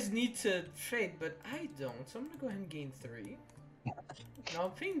 you no. guys need to trade, but I don't. So I'm gonna go ahead and gain 3. Now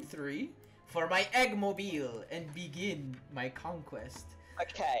I'm paying 3 for my Eggmobile and begin my conquest.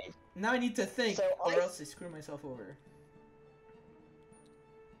 Okay, Now I need to think, So or I- else I screw myself over.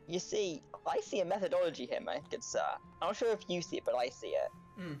 you see, I see a methodology here, my good sir. I'm not sure if you see it, but I see it.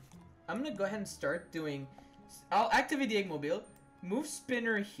 I'm gonna go ahead and start doing. I'll activate the Eggmobile, move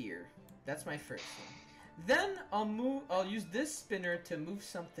spinner here. That's my first thing. Then I'll use this spinner to move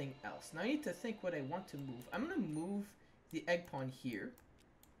something else. Now I need to think what I want to move. I'm gonna move the egg pawn here.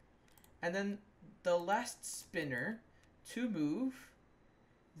 And then the last spinner to move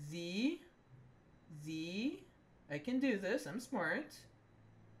I can do this. I'm smart.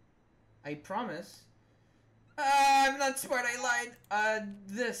 I promise. I'm not smart. I lied.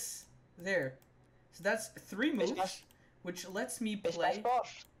 This. There. So that's 3 moves, which lets me play.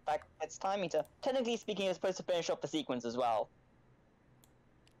 Like, it's time meter. Technically speaking, you're supposed to finish off the sequence as well.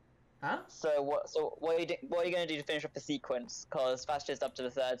 Huh? So what are you going to do to finish off the sequence? Because that's just up to the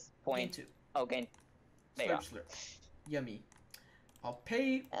 3rd point. Gain 2. Oh, gain. There you Slurp, slurp. Yummy. I'll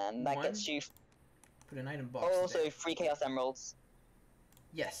pay and that 1. gets you Put an item box also there. 3 Chaos Emeralds.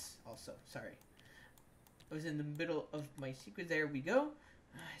 Yes, also. Sorry. I was in the middle of my secret. There we go.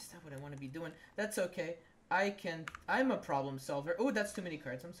 It's not what I want to be doing. That's okay. I'm a problem solver. Oh, that's too many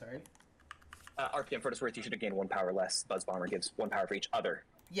cards. I'm sorry. RPM, for what it's worth, you should have gained 1 power less. Buzz Bomber gives 1 power for each other.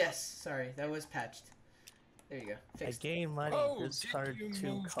 Yes, sorry. That was patched. There you go. I Fixed. gain money. Oh, Discard did you 2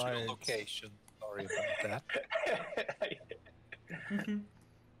 move to cards. the location? Sorry about that.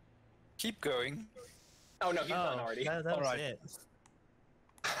 Keep going. Oh no, he's done already. That was Alright. it.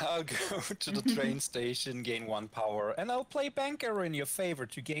 I'll go to the train station, gain 1 power, and I'll play Banker in your favor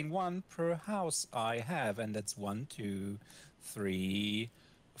to gain 1 per house I have, and that's 1, 2, 3,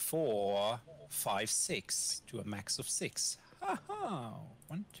 4, 5, 6 to a max of 6. Haha!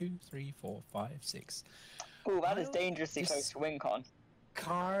 1, 2, 3, 4, 5, 6. Ooh, that is dangerously close to WinCon.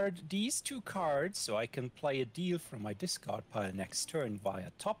 These 2 cards, so I can play a deal from my discard pile next turn via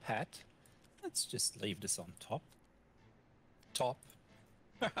Top Hat. Let's just leave this on top. Top.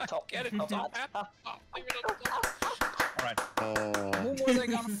 Get it, Top Hat. Leave it on top. Alright. Who was I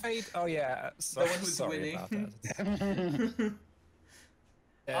gonna fade? Oh yeah, The one who's sorry winning. about that.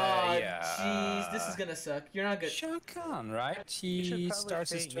 Yeah. Jeez, this is gonna suck. You're not good. Shao Kahn, right? should He probably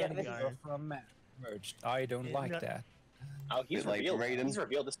starts his fade turn Yin-Yarn. from merged. I don't like that. Oh, he's Like revealed. Raiden. He's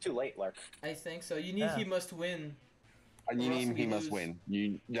revealed. It's too late, Lark. I think so. You need Yeah. He Must Win. And you Or else need we he must lose.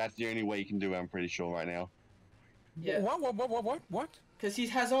 win. That's the only way you can do it, I'm pretty sure, right now. Yeah. What? Because he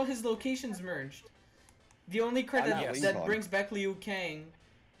has all his locations merged. The only card I know, that, he's that on. brings back Liu Kang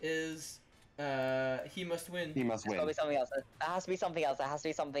is He Must Win. He must There's gotta win. be something else. There has to be something else. There has to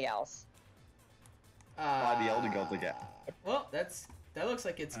be something else. By the Elder Gods again. Well, that looks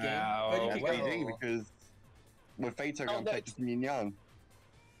like it's game. Oh, but you That's can what go. you do, because with Fato Oh, going no, to take this Yin-Yarn.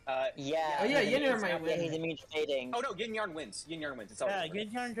 Yeah. Oh, yeah, he's Yin-Yarn immune- might win. He's immune to fading. Oh no, Yin-Yarn wins. Yin-Yarn wins. It's Yeah, already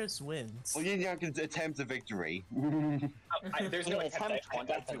Yin-Yarn just wins. Well, Yin-Yarn can attempt a victory. There's You no can attempt attempt one,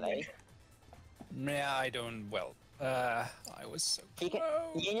 to definitely. Yeah, I don't. Well, I was so He can,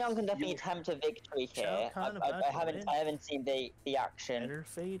 close. Yin-Yang can definitely attempt a victory Shao here. Kahn about to win. I haven't seen the action Better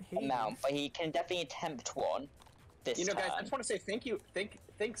fade Hades. amount, but he can definitely attempt one this You know, guys, I turn. just want to say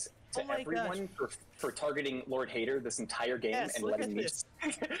thanks to Oh my everyone for targeting Lord Hater this entire game Yes, and look letting at me. this.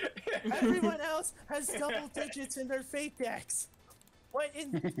 Everyone else has double digits in their fate decks. What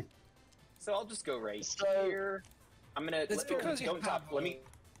in? So I'll just go right So- here. I'm gonna. That's because you don't top. have Let me.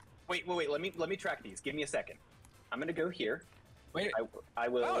 Wait. Let me track these. Give me a second. I'm gonna go here. Wait. I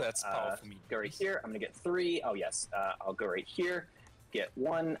will. Oh, that's powerful. Go right here. I'm gonna get 3. Oh yes. I'll go right here. Get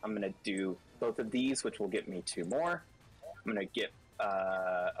 1. I'm gonna do both of these, which will get me 2 more. I'm gonna get.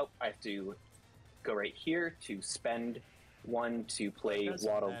 I have to go right here to spend 1 to play Doesn't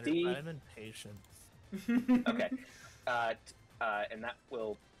Waddle matter, D. I'm impatient. Okay. And that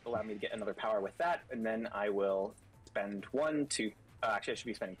will allow me to get another power with that, and then I will spend 1 to. Actually, I should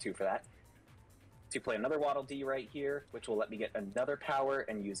be spending 2 for that. To play another Waddle Dee right here, which will let me get another power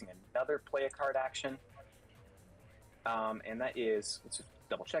and using another play a card action. And that is, let's just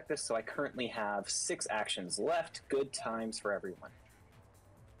double check this. So I currently have 6 actions left. Good times for everyone.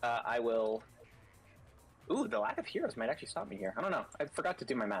 I will. Ooh, the lack of heroes might actually stop me here. I don't know. I forgot to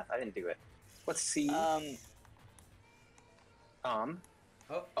do my math. I didn't do it. Let's see.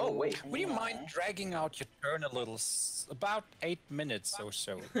 Oh, wait. Would you mind dragging out your turn a little? About 8 minutes or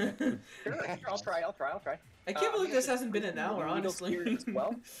so. Sure, I'll try. I can't believe this hasn't been an hour, Needles honestly. here as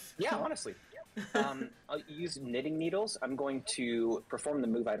well. Yeah, honestly. I'll use knitting needles. I'm going to perform the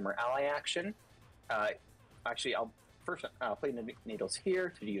move item or ally action. Actually, I'll play knitting needles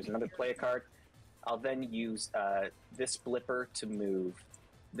here to use another play a card. I'll then use this blipper to move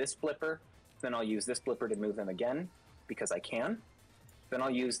this blipper. Then I'll use this blipper to move them again because I can. Then I'll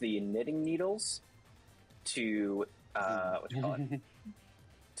use the knitting needles to to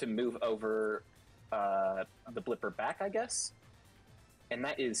move over the blipper back, I guess. And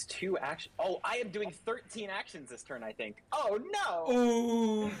that is 2 actions. Oh, I am doing 13 actions this turn, I think. Oh no!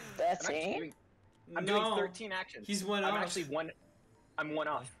 Ooh. That's I'm actually it. doing, I'm doing No. 13 actions. He's one I'm off. actually one. I'm 1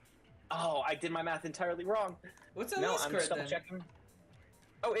 off. Oh, I did my math entirely wrong. What's that No, last I'm card just double then? checking.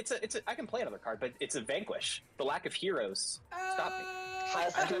 Oh, it's a. I can play another card, but it's a vanquish. The lack of heroes. Stop me.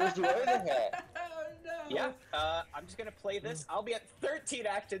 Has to move you over here. Oh no. Yeah. I'm just gonna play this. I'll be at 13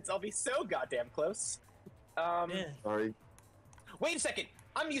 actions. I'll be so goddamn close. Yeah. Sorry. Wait a second.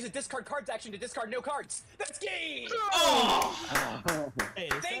 I'm gonna use a discard cards action to discard no cards. That's game. Oh! Hey,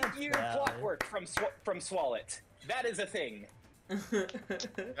 Thank that's you, valid. Clockwork from Swalot. That is a thing.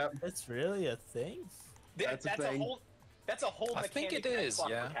 It's really a thing? That's a thing. That's a whole I think mechanic it that is,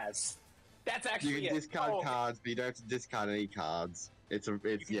 Clockwork yeah. has. That's You actually can it. discard Oh, cards, but you don't have to discard any cards. you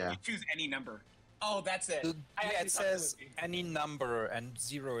Yeah. choose any number. Oh, that's it. Yeah, I actually it thought that says would be- any number, and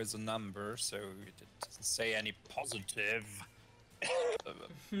 0 is a number, so it doesn't say any positive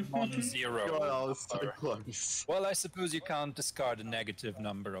non-zero. God, I was so number. close. Well, I suppose you can't discard a negative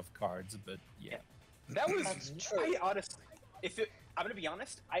number of cards, but yeah. That was That's true. I honestly, I'm gonna be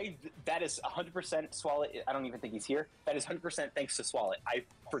honest, that is 100% Swalot. I don't even think he's here. That is 100% thanks to Swalot. I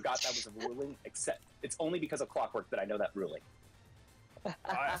forgot that was a ruling. Except it's only because of Clockwork that I know that ruling.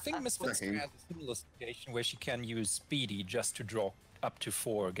 I think Miss Finster Same. has a similar situation where she can use Speedy just to draw up to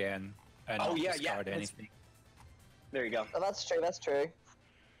 4 again, and Oh, not yeah, discard that's- anything. There you go. Oh, that's true. That's true.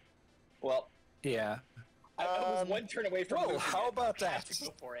 Well, Yeah. I was one turn away from. Well, losing how it. about I had that? to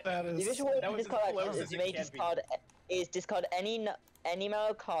go for it. That The is. official way that to was as discard close actions as is it may can be. discard any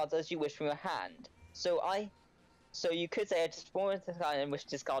amount of cards as you wish from your hand. So you could say I just want to discard and wish to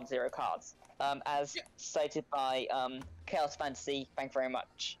discard 0 cards. As cited by Chaos Fantasy. Thank you very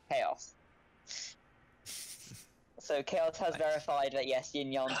much, Chaos. So Chaos has verified that yes,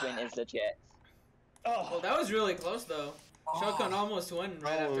 Yin-Yarn's win is legit. Oh, Well, that was really close though. Shao Kahn almost won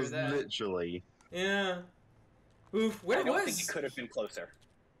right That after was that. literally. Yeah. Oof. Where I don't was? think it could have been closer.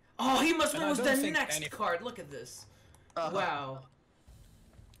 Oh, he must And have I was don't the think next any- card. Look at this. Uh, Wow.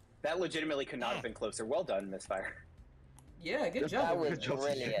 That legitimately could not have been closer. Well done, Misfire. Yeah, good That job. That was good job.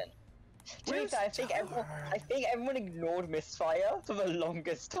 brilliant. To be fair, I think everyone ignored Misfire for the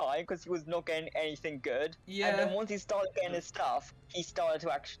longest time because he was not getting anything good. Yeah. And then once he started getting his stuff, he started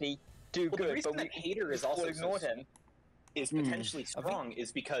to actually do Well, the good. reason But that Hater we is also ignored so him. is Hmm. potentially strong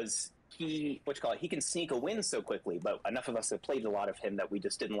is because he he can sneak a win so quickly, but enough of us have played a lot of him that we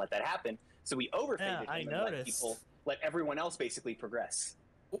just didn't let that happen. So we overfaded Yeah, him I and noticed. let everyone else basically progress.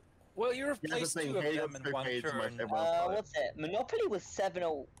 Well, you Yeah, the replaced thing, 2 of Hater them in one overpaid so much, turn. everyone thought it. What's it? Monopoly was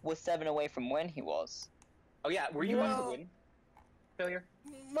seven away from when he was. Oh yeah, were you on Well- the win? Failure?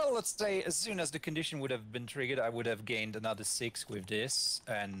 Well, let's say as soon as the condition would have been triggered, I would have gained another 6 with this,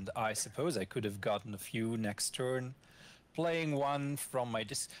 and I suppose I could have gotten a few next turn. Playing one from my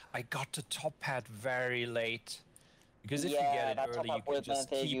I got the top hat very late. Because if Yeah, you get that it top early, you hat can would've just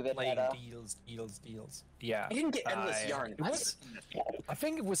benefited you a keep bit playing better. deals. Yeah. You didn't get endless yarn. It was, I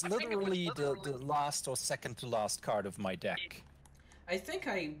think it was literally the last or second to last card of my deck. I think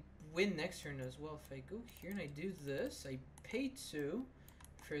I win next turn as well. If I go here and I do this, I pay 2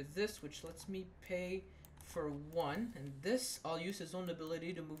 for this, which lets me pay for 1. And this, I'll use his own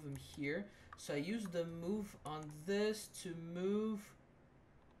ability to move him here. So I use the move on this to move...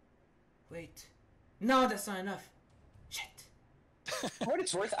 Wait. No, that's not enough. Shit. For what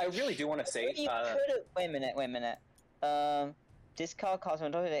it's worth, I really do want to say, You could've- wait a minute. Discard cards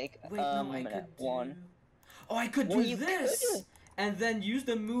on top of it. Wait, no, I minute. could do... One. Oh, I could Well, do you this! could've. And then use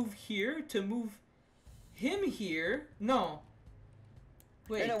the move here to move him here. No.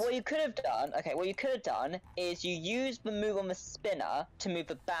 Wait. No, what you could have done. Okay, what you could have done is you use the move on the spinner to move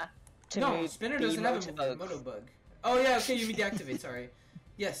the back. No, spinner the doesn't have a motor movement. bugs. Motobug. Oh yeah, okay, you mean deactivate. Sorry.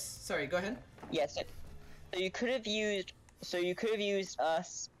 Yes. Sorry. Go ahead. Yes. So you could have used. So you could have used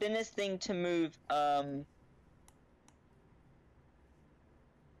spinner's thing to move. Oh,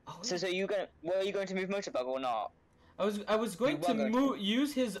 So you were you going to move motorbug or not? I was going You to were going to.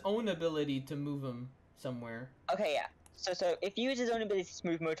 use his own ability to move him somewhere. Okay, yeah. So if you use his own ability to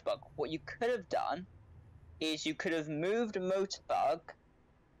move motorbug, what you could have done is you could have moved motorbug,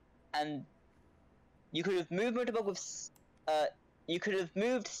 and you could have moved motorbug with you could have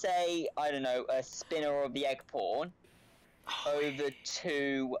moved, say, I don't know, a spinner or the egg pawn over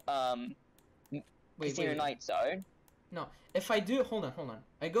to Casino Night Zone. No, if I do, hold on.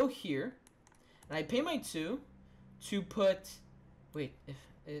 I go here, and I pay my 2 to put. Wait, if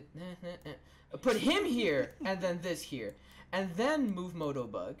it put him here, and then this here, and then move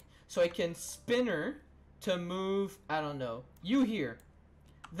Motobug, so I can spinner to move. I don't know, you here.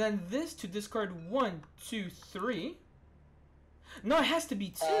 Then this to discard 1, 2, 3. No, it has to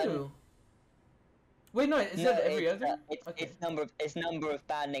be 2. Wait, no, is that every other? Okay. It's number of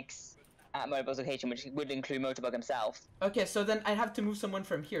bad nicks at Motobug's location, which would include Motobug himself. Okay, so then I'd have to move someone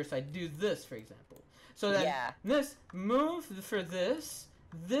from here. So I do this, for example. So then this move for this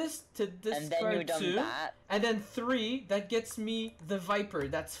to And then you've discard done 2, that. and then 3. That gets me the Viper.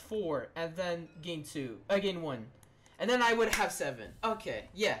 That's 4, and then gain 2. Gain 1, and then I would have 7. Okay,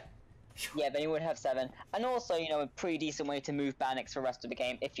 yeah, Yeah, then you would have 7. And also, you know, a pretty decent way to move Bannox for the rest of the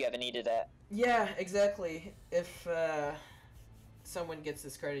game if you ever needed it. Yeah, exactly. If someone gets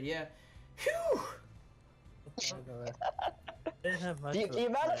discarded, yeah. Phew! Didn't have much The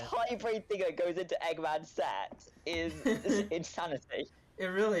amount of hybrid thing that goes into Eggman set is insanity. It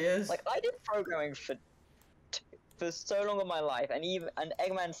really is. Like, I did programming for so long of my life, and even an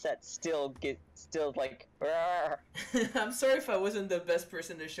Eggman set still like. I'm sorry if I wasn't the best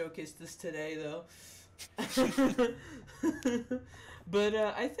person to showcase this today, though. But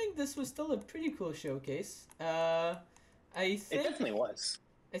I think this was still a pretty cool showcase. It definitely was.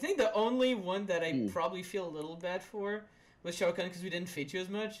 I think the only one that I probably feel a little bad for was Shao Kahn because we didn't feature as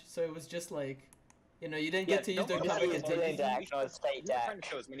much, so it was just like, you know, you didn't get to use the comic We as were trying to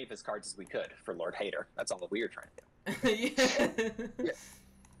show as many of his cards as we could for Lord Hater. That's all that we were trying to do.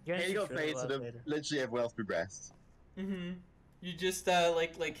 Yeah, you got paid to literally everyone else progressed. Mm-hmm. You just,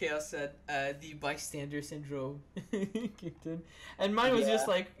 like Chaos said, the bystander syndrome kicked in. And mine was just,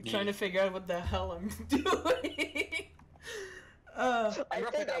 like, trying to figure out what the hell I'm doing. I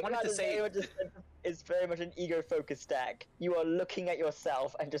think I wanted to say it's very much an ego-focused deck. You are looking at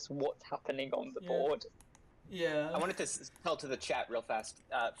yourself and just what's happening on the board. Yeah. I wanted to tell to the chat real fast.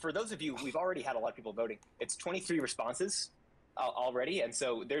 For those of you, we've already had a lot of people voting. It's 23 responses already, and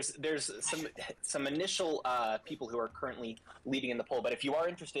so there's some initial people who are currently leading in the poll. But if you are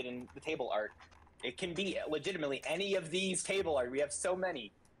interested in the table art, it can be legitimately any of these table art. We have so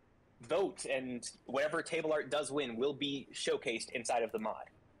many. Vote, and whatever table art does win will be showcased inside of the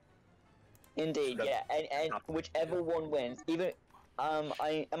mod. Indeed, yeah, and whichever one wins, even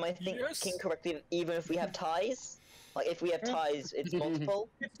I thinking correctly that even if we have ties, like if we have ties, it's multiple.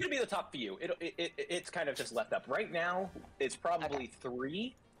 It's gonna be the top few. It's kind of just left up right now. It's probably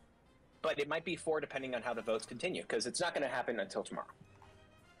 3, but it might be 4 depending on how the votes continue, because it's not going to happen until tomorrow.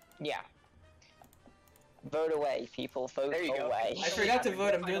 Yeah. Vote away, people. Vote away. I forgot to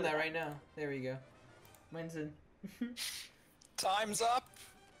vote. I'm doing that right now. There we go. Mine's in. Time's up.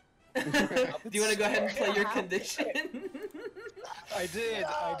 Do you want to go ahead and play your condition? I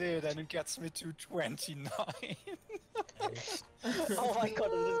did, and it gets me to 29. Oh my god,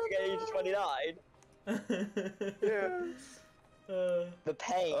 I'm just getting to 29. Yeah. The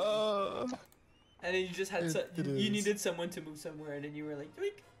pain. And then you just had you needed someone to move somewhere, and then you were like,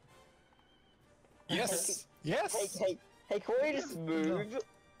 doink. Yes. Yes. Hey, can we just move?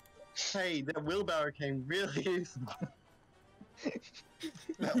 Hey, that wheelbarrow came really useful.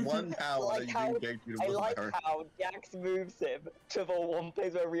 That one power that you gave to the wheelbarrow. I like how Jax moves him to the one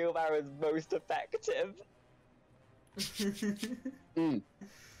place where wheelbarrow is most effective.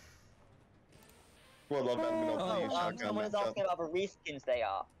 Well, love that Monopoly. Someone is asking about the reskins they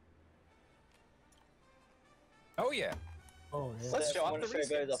are. Oh yeah. Oh, yeah. Let's show off the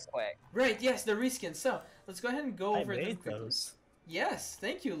reskins. Right, yes, the reskins. So, let's go ahead and go over them quickly. Those. Yes,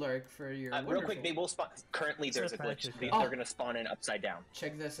 thank you, Lark, for your real quick, they will spawn. Currently, there's a glitch. They're going to spawn in upside down.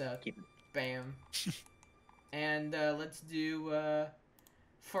 Check this out. Keep it. Bam. And let's do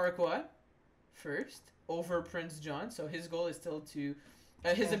Farquaad first, over Prince John. So his goal is still to...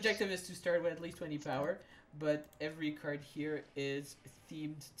 his objective is to start with at least 20 power, but every card here is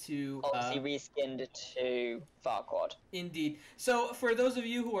themed to... obviously reskinned to Farquaad. Indeed. So, for those of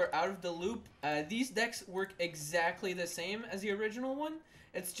you who are out of the loop, these decks work exactly the same as the original one.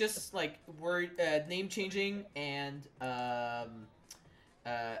 It's just, like, word name changing and art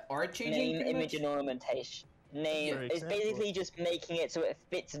changing, Name, image, and ornamentation. Name is basically just making it so it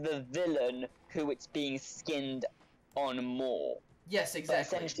fits the villain who it's being skinned on more. Yes, exactly. But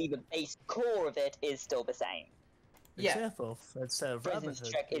essentially, the base core of it is still the same. Yeah. Example, instead of Robin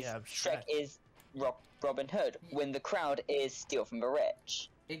Hood, Shrek is Robin Hood, when the crowd is Steal from the Rich.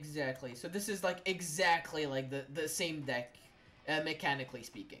 Exactly. So this is like exactly like the same deck, mechanically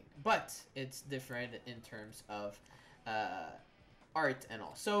speaking, but it's different in terms of art and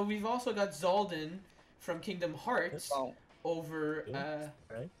all. So we've also got Xaldin from Kingdom Hearts over.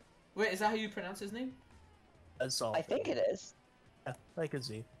 Right? Wait, is that how you pronounce his name? Xaldin. I think it is. Yeah, like a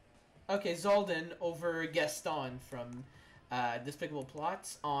Z. Okay, Xaldin over Gaston from Despicable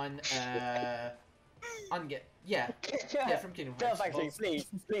Plots on from Kingdom Hearts. FailureFactory, please.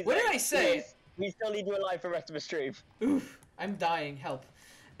 What did I say? Please. We still need you alive for the rest of the stream. Oof, I'm dying. Help.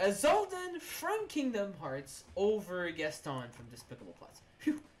 Xaldin from Kingdom Hearts over Gaston from Despicable Plots.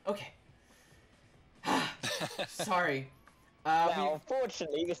 Phew. Okay. Sorry. Now,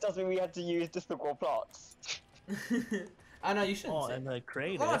 unfortunately, this does mean we had to use Despicable Plots. Oh no, you shouldn't say. And the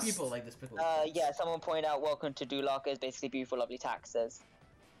creators. A lot of people like Despicable Plots. Yeah, someone pointed out, welcome to Do Lark is basically beautiful, lovely taxes.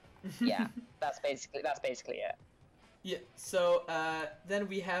 Yeah, that's basically it. Yeah. So then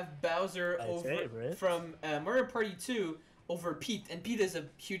we have Bowser My over favorite. from Mario Party 2 over Pete, and Pete is a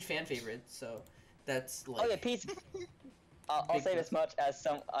huge fan favorite. So that's like. Oh yeah, Pete. I'll Big say plus. this much as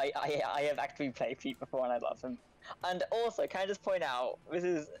I have actually played Pete before and I love him. And also, can I just point out, this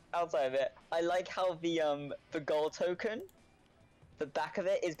is outside of it, I like how the gold token, the back of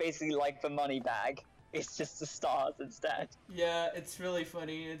it is basically like the money bag. It's just the stars instead. Yeah, it's really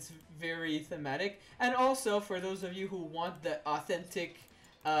funny. It's very thematic, and also for those of you who want the authentic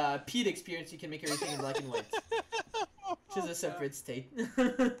Pete experience, you can make everything in black and white, which is a separate state.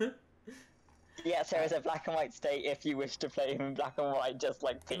 Yes, there is a black and white state if you wish to play him in black and white, just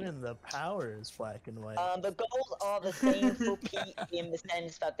like Pete. Even the power is black and white. The goals are the same for Pete in the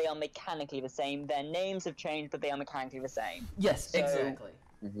sense that they are mechanically the same. Their names have changed, but they are mechanically the same. Yes, So- exactly.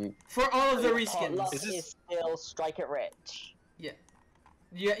 Mm-hmm. For all of the Potluck reskins, is still Strike It Rich.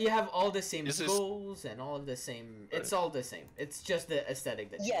 you have all the same Is this- goals and all of the same. It's all the same. It's just the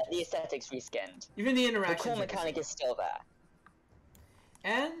aesthetic that Yeah, the changes. aesthetics reskinned. Even the The interactions. core are the mechanic same. is still there.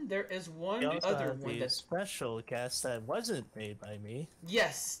 And there is one We also other have one the that's special guest that wasn't made by me.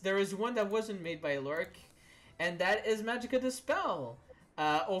 yes, there is one that wasn't made by Lark, and that is Magica de Spell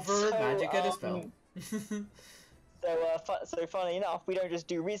over So, Magica de Spell. So funny enough, we don't just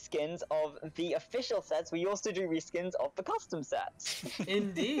do reskins of the official sets, we also do reskins of the custom sets.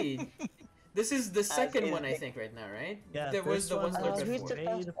 Indeed. This is the second is one, I the- think, right now, right? Yeah, there was this the one ones was there who's before. the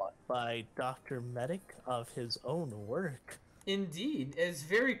first made one? by Dr. Medic of his own work. Indeed, it's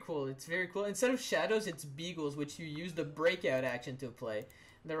very cool. It's very cool. Instead of shadows, it's beagles, which you use the breakout action to play.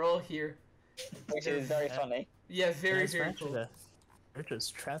 They're all here. Which is very Yeah. funny. Yeah, very That's very Magica. cool. They're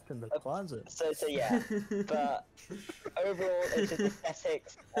just trapped in the closet. So yeah, but overall it's just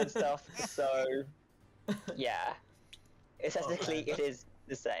aesthetics and stuff, so yeah. Aesthetically it is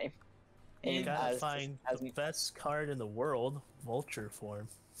the same. You And gotta as- find as- the best card in the world, Vulture form.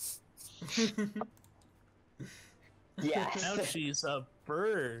 Yes. Now she's a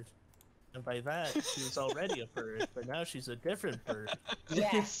bird. And by that, she was already a bird, but now she's a different bird.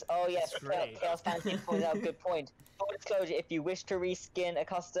 Yes. Oh yes. That's great. Chaos Fantasy pointed out a good point. Full disclosure: if you wish to reskin a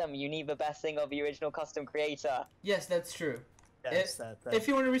custom, you need the blessing of the original custom creator. Yes, that's true. Yes, that If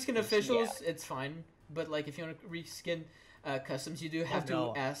you want to reskin is- officials, it's fine. But like, if you want to reskin customs, you do have to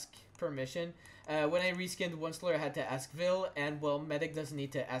no. ask permission. When I reskinned Once-Lore, I had to ask Vil, and well, Medic doesn't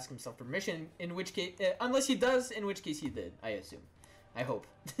need to ask himself permission. In which case, unless he does, in which case he did. I assume. I hope.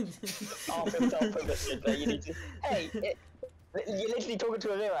 After self-permission, but you need to. Hey, you're literally talking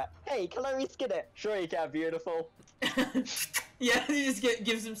to a mirror. Hey, can I reskin it? Sure you can. Beautiful. Yeah, he just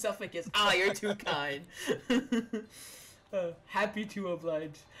gives himself a kiss. Ah, you're too kind. Happy to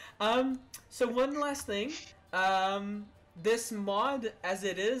oblige. So one last thing. This mod, as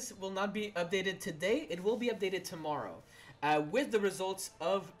it is, will not be updated today. It will be updated tomorrow, with the results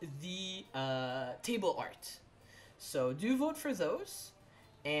of the table art. So do vote for those,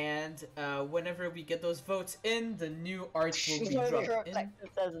 and whenever we get those votes in, the new art will be If your dropped in. reflection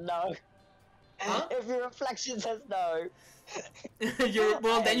says no. Huh? If your reflection says no.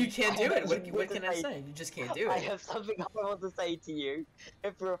 Well, then you can't do it. What can I say? You just can't do I it. have something I want to say to you.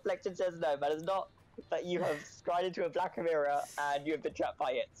 If your reflection says no, that is not that you have scryed into a black mirror and you have been trapped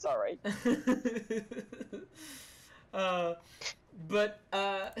by it. Sorry.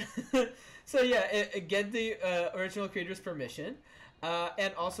 So yeah, get the original creator's permission,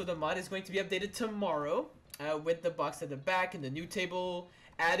 and also the mod is going to be updated tomorrow with the box at the back and the new table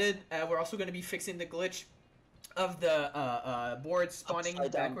added. We're also going to be fixing the glitch of the board spawning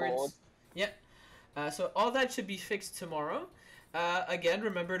Upside down backwards. board. Yep. So all that should be fixed tomorrow. Again,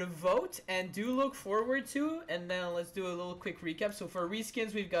 remember to vote and do look forward to. And now let's do a little quick recap. So for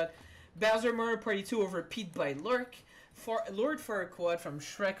reskins, we've got Bowser Mario Party 2 over Pete by Lark. Lord Farquaad from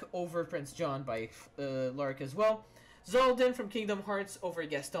Shrek over Prince John by Lark as well. Xaldin from Kingdom Hearts over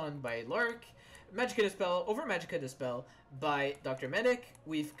Gaston by Lark. Magica de Spell over Magica de Spell by Dr. Medic.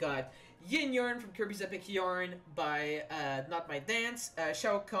 We've got Yin-Yarn from Kirby's Epic Yarn by notmydance.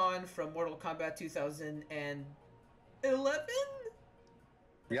 Shao Kahn from Mortal Kombat 2011?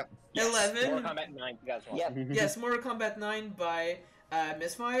 Yep. 11. Mortal Kombat 9, 2001. Yep. Yes, Mortal Kombat 9 by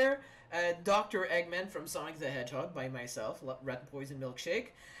Misfire. Dr. Eggman from Sonic the Hedgehog by myself,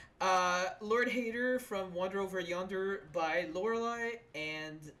 RatPoisonMilkshake. Lord Hater from Wander Over Yonder by Lorelei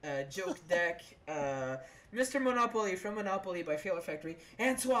and Joke Deck. Mr. Monopoly from Monopoly by FailureFactory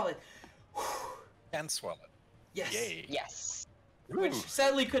and Swalot. And Swalot. Yes. Yay. Yes. Which Woo.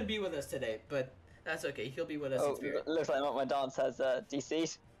 sadly couldn't be with us today, but that's okay. He'll be with us in Oh, spirit. looks like my dance has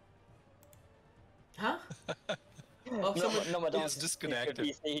DC'd. Huh? Oh, Not my He's dance. disconnected.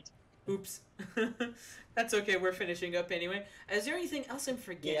 DC'd. Oops. That's okay. We're finishing up anyway. Is there anything else I'm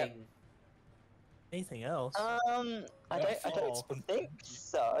forgetting? Anything else? I don't think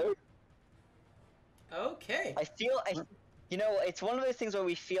so. Okay. You know, it's one of those things where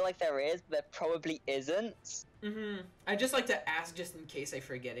we feel like there is, but there probably isn't. I'd just like to ask just in case I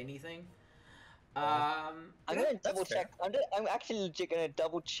forget anything. I'm gonna double check. I'm actually legit gonna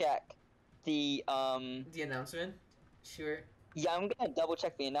double check the announcement. Sure. Yeah, I'm gonna double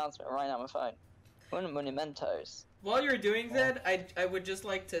check the announcement right now on my phone. Monumentos. While you're doing that, I would just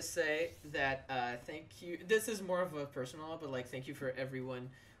like to say that thank you. This is more of a personal, but like thank you for everyone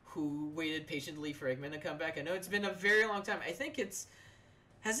who waited patiently for Eggman to come back. I know it's been a very long time. I think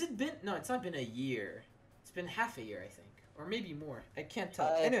has it been? No, it's not been a year. It's been half a year, I think, or maybe more. I can't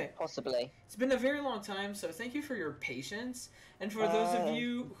tell. Anyway, possibly. It's been a very long time, so thank you for your patience. And for those of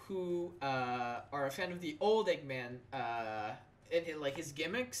you who are a fan of the old Eggman and like his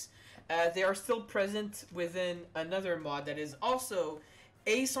gimmicks, they are still present within another mod that is also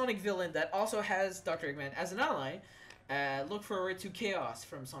a Sonic villain that also has Dr. Eggman as an ally. Look forward to Chaos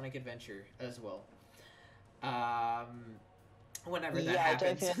from Sonic Adventure as well. Whenever that happens. I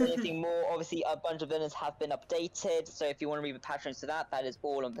don't think there's anything more. Obviously, a bunch of villains have been updated, so if you want to read the patterns to that is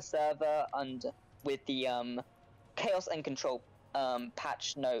all on the server, and with the Chaos and Control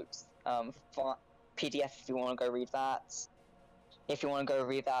patch notes for PDF if you want to go read that. If you want to go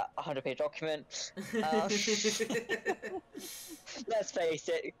read that 100-page document. Let's face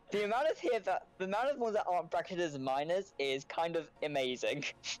it, the amount of ones that aren't bracketed as minors is kind of amazing.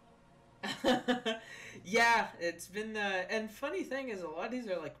 Yeah, it's been and funny thing is a lot of these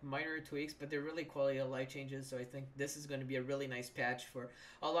are like minor tweaks, but they're really quality of life changes, so I think this is going to be a really nice patch for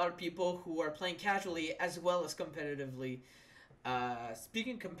a lot of people who are playing casually as well as competitively.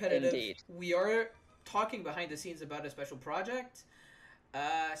 Speaking competitive, Indeed. We are talking behind the scenes about a special project.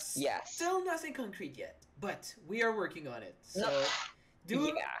 Yes. Still nothing concrete yet, but we are working on it. So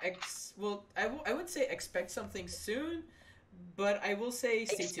I wouldn't say expect something soon, but I will say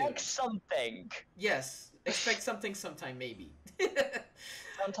stay tuned. Expect something. Yes, expect something sometime maybe.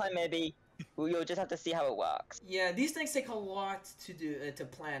 Sometime maybe. You'll just have to see how it works. Yeah, these things take a lot to do to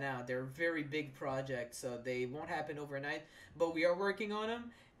plan out. They're very big projects, so they won't happen overnight. But we are working on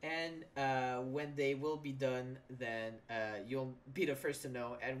them, and when they will be done, then you'll be the first to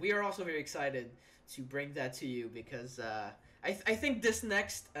know. And we are also very excited to bring that to you because I think this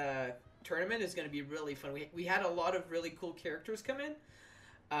next tournament is going to be really fun. We had a lot of really cool characters come in,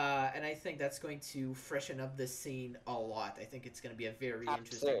 and I think that's going to freshen up the scene a lot. I think it's going to be a very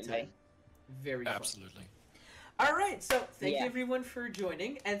interesting time. Very fun. Absolutely. All right, so thank you everyone for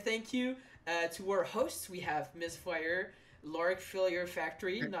joining, and thank you to our hosts. We have Ms. Fire, Lark,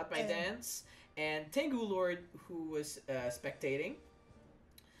 FailureFactory, notmydance, and TenguLord, who was spectating.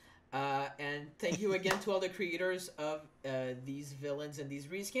 And thank you again to all the creators of these villains and these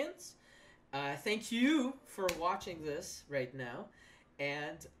reskins. Thank you for watching this right now,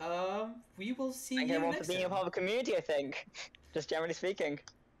 and we will see you next time. Thank you for being a part of the community, I think. Just generally speaking.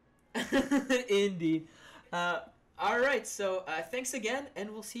 Indeed. All right, so thanks again,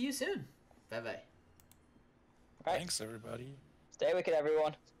 and we'll see you soon. Bye-bye. Thanks, everybody. Stay wicked,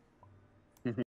 everyone.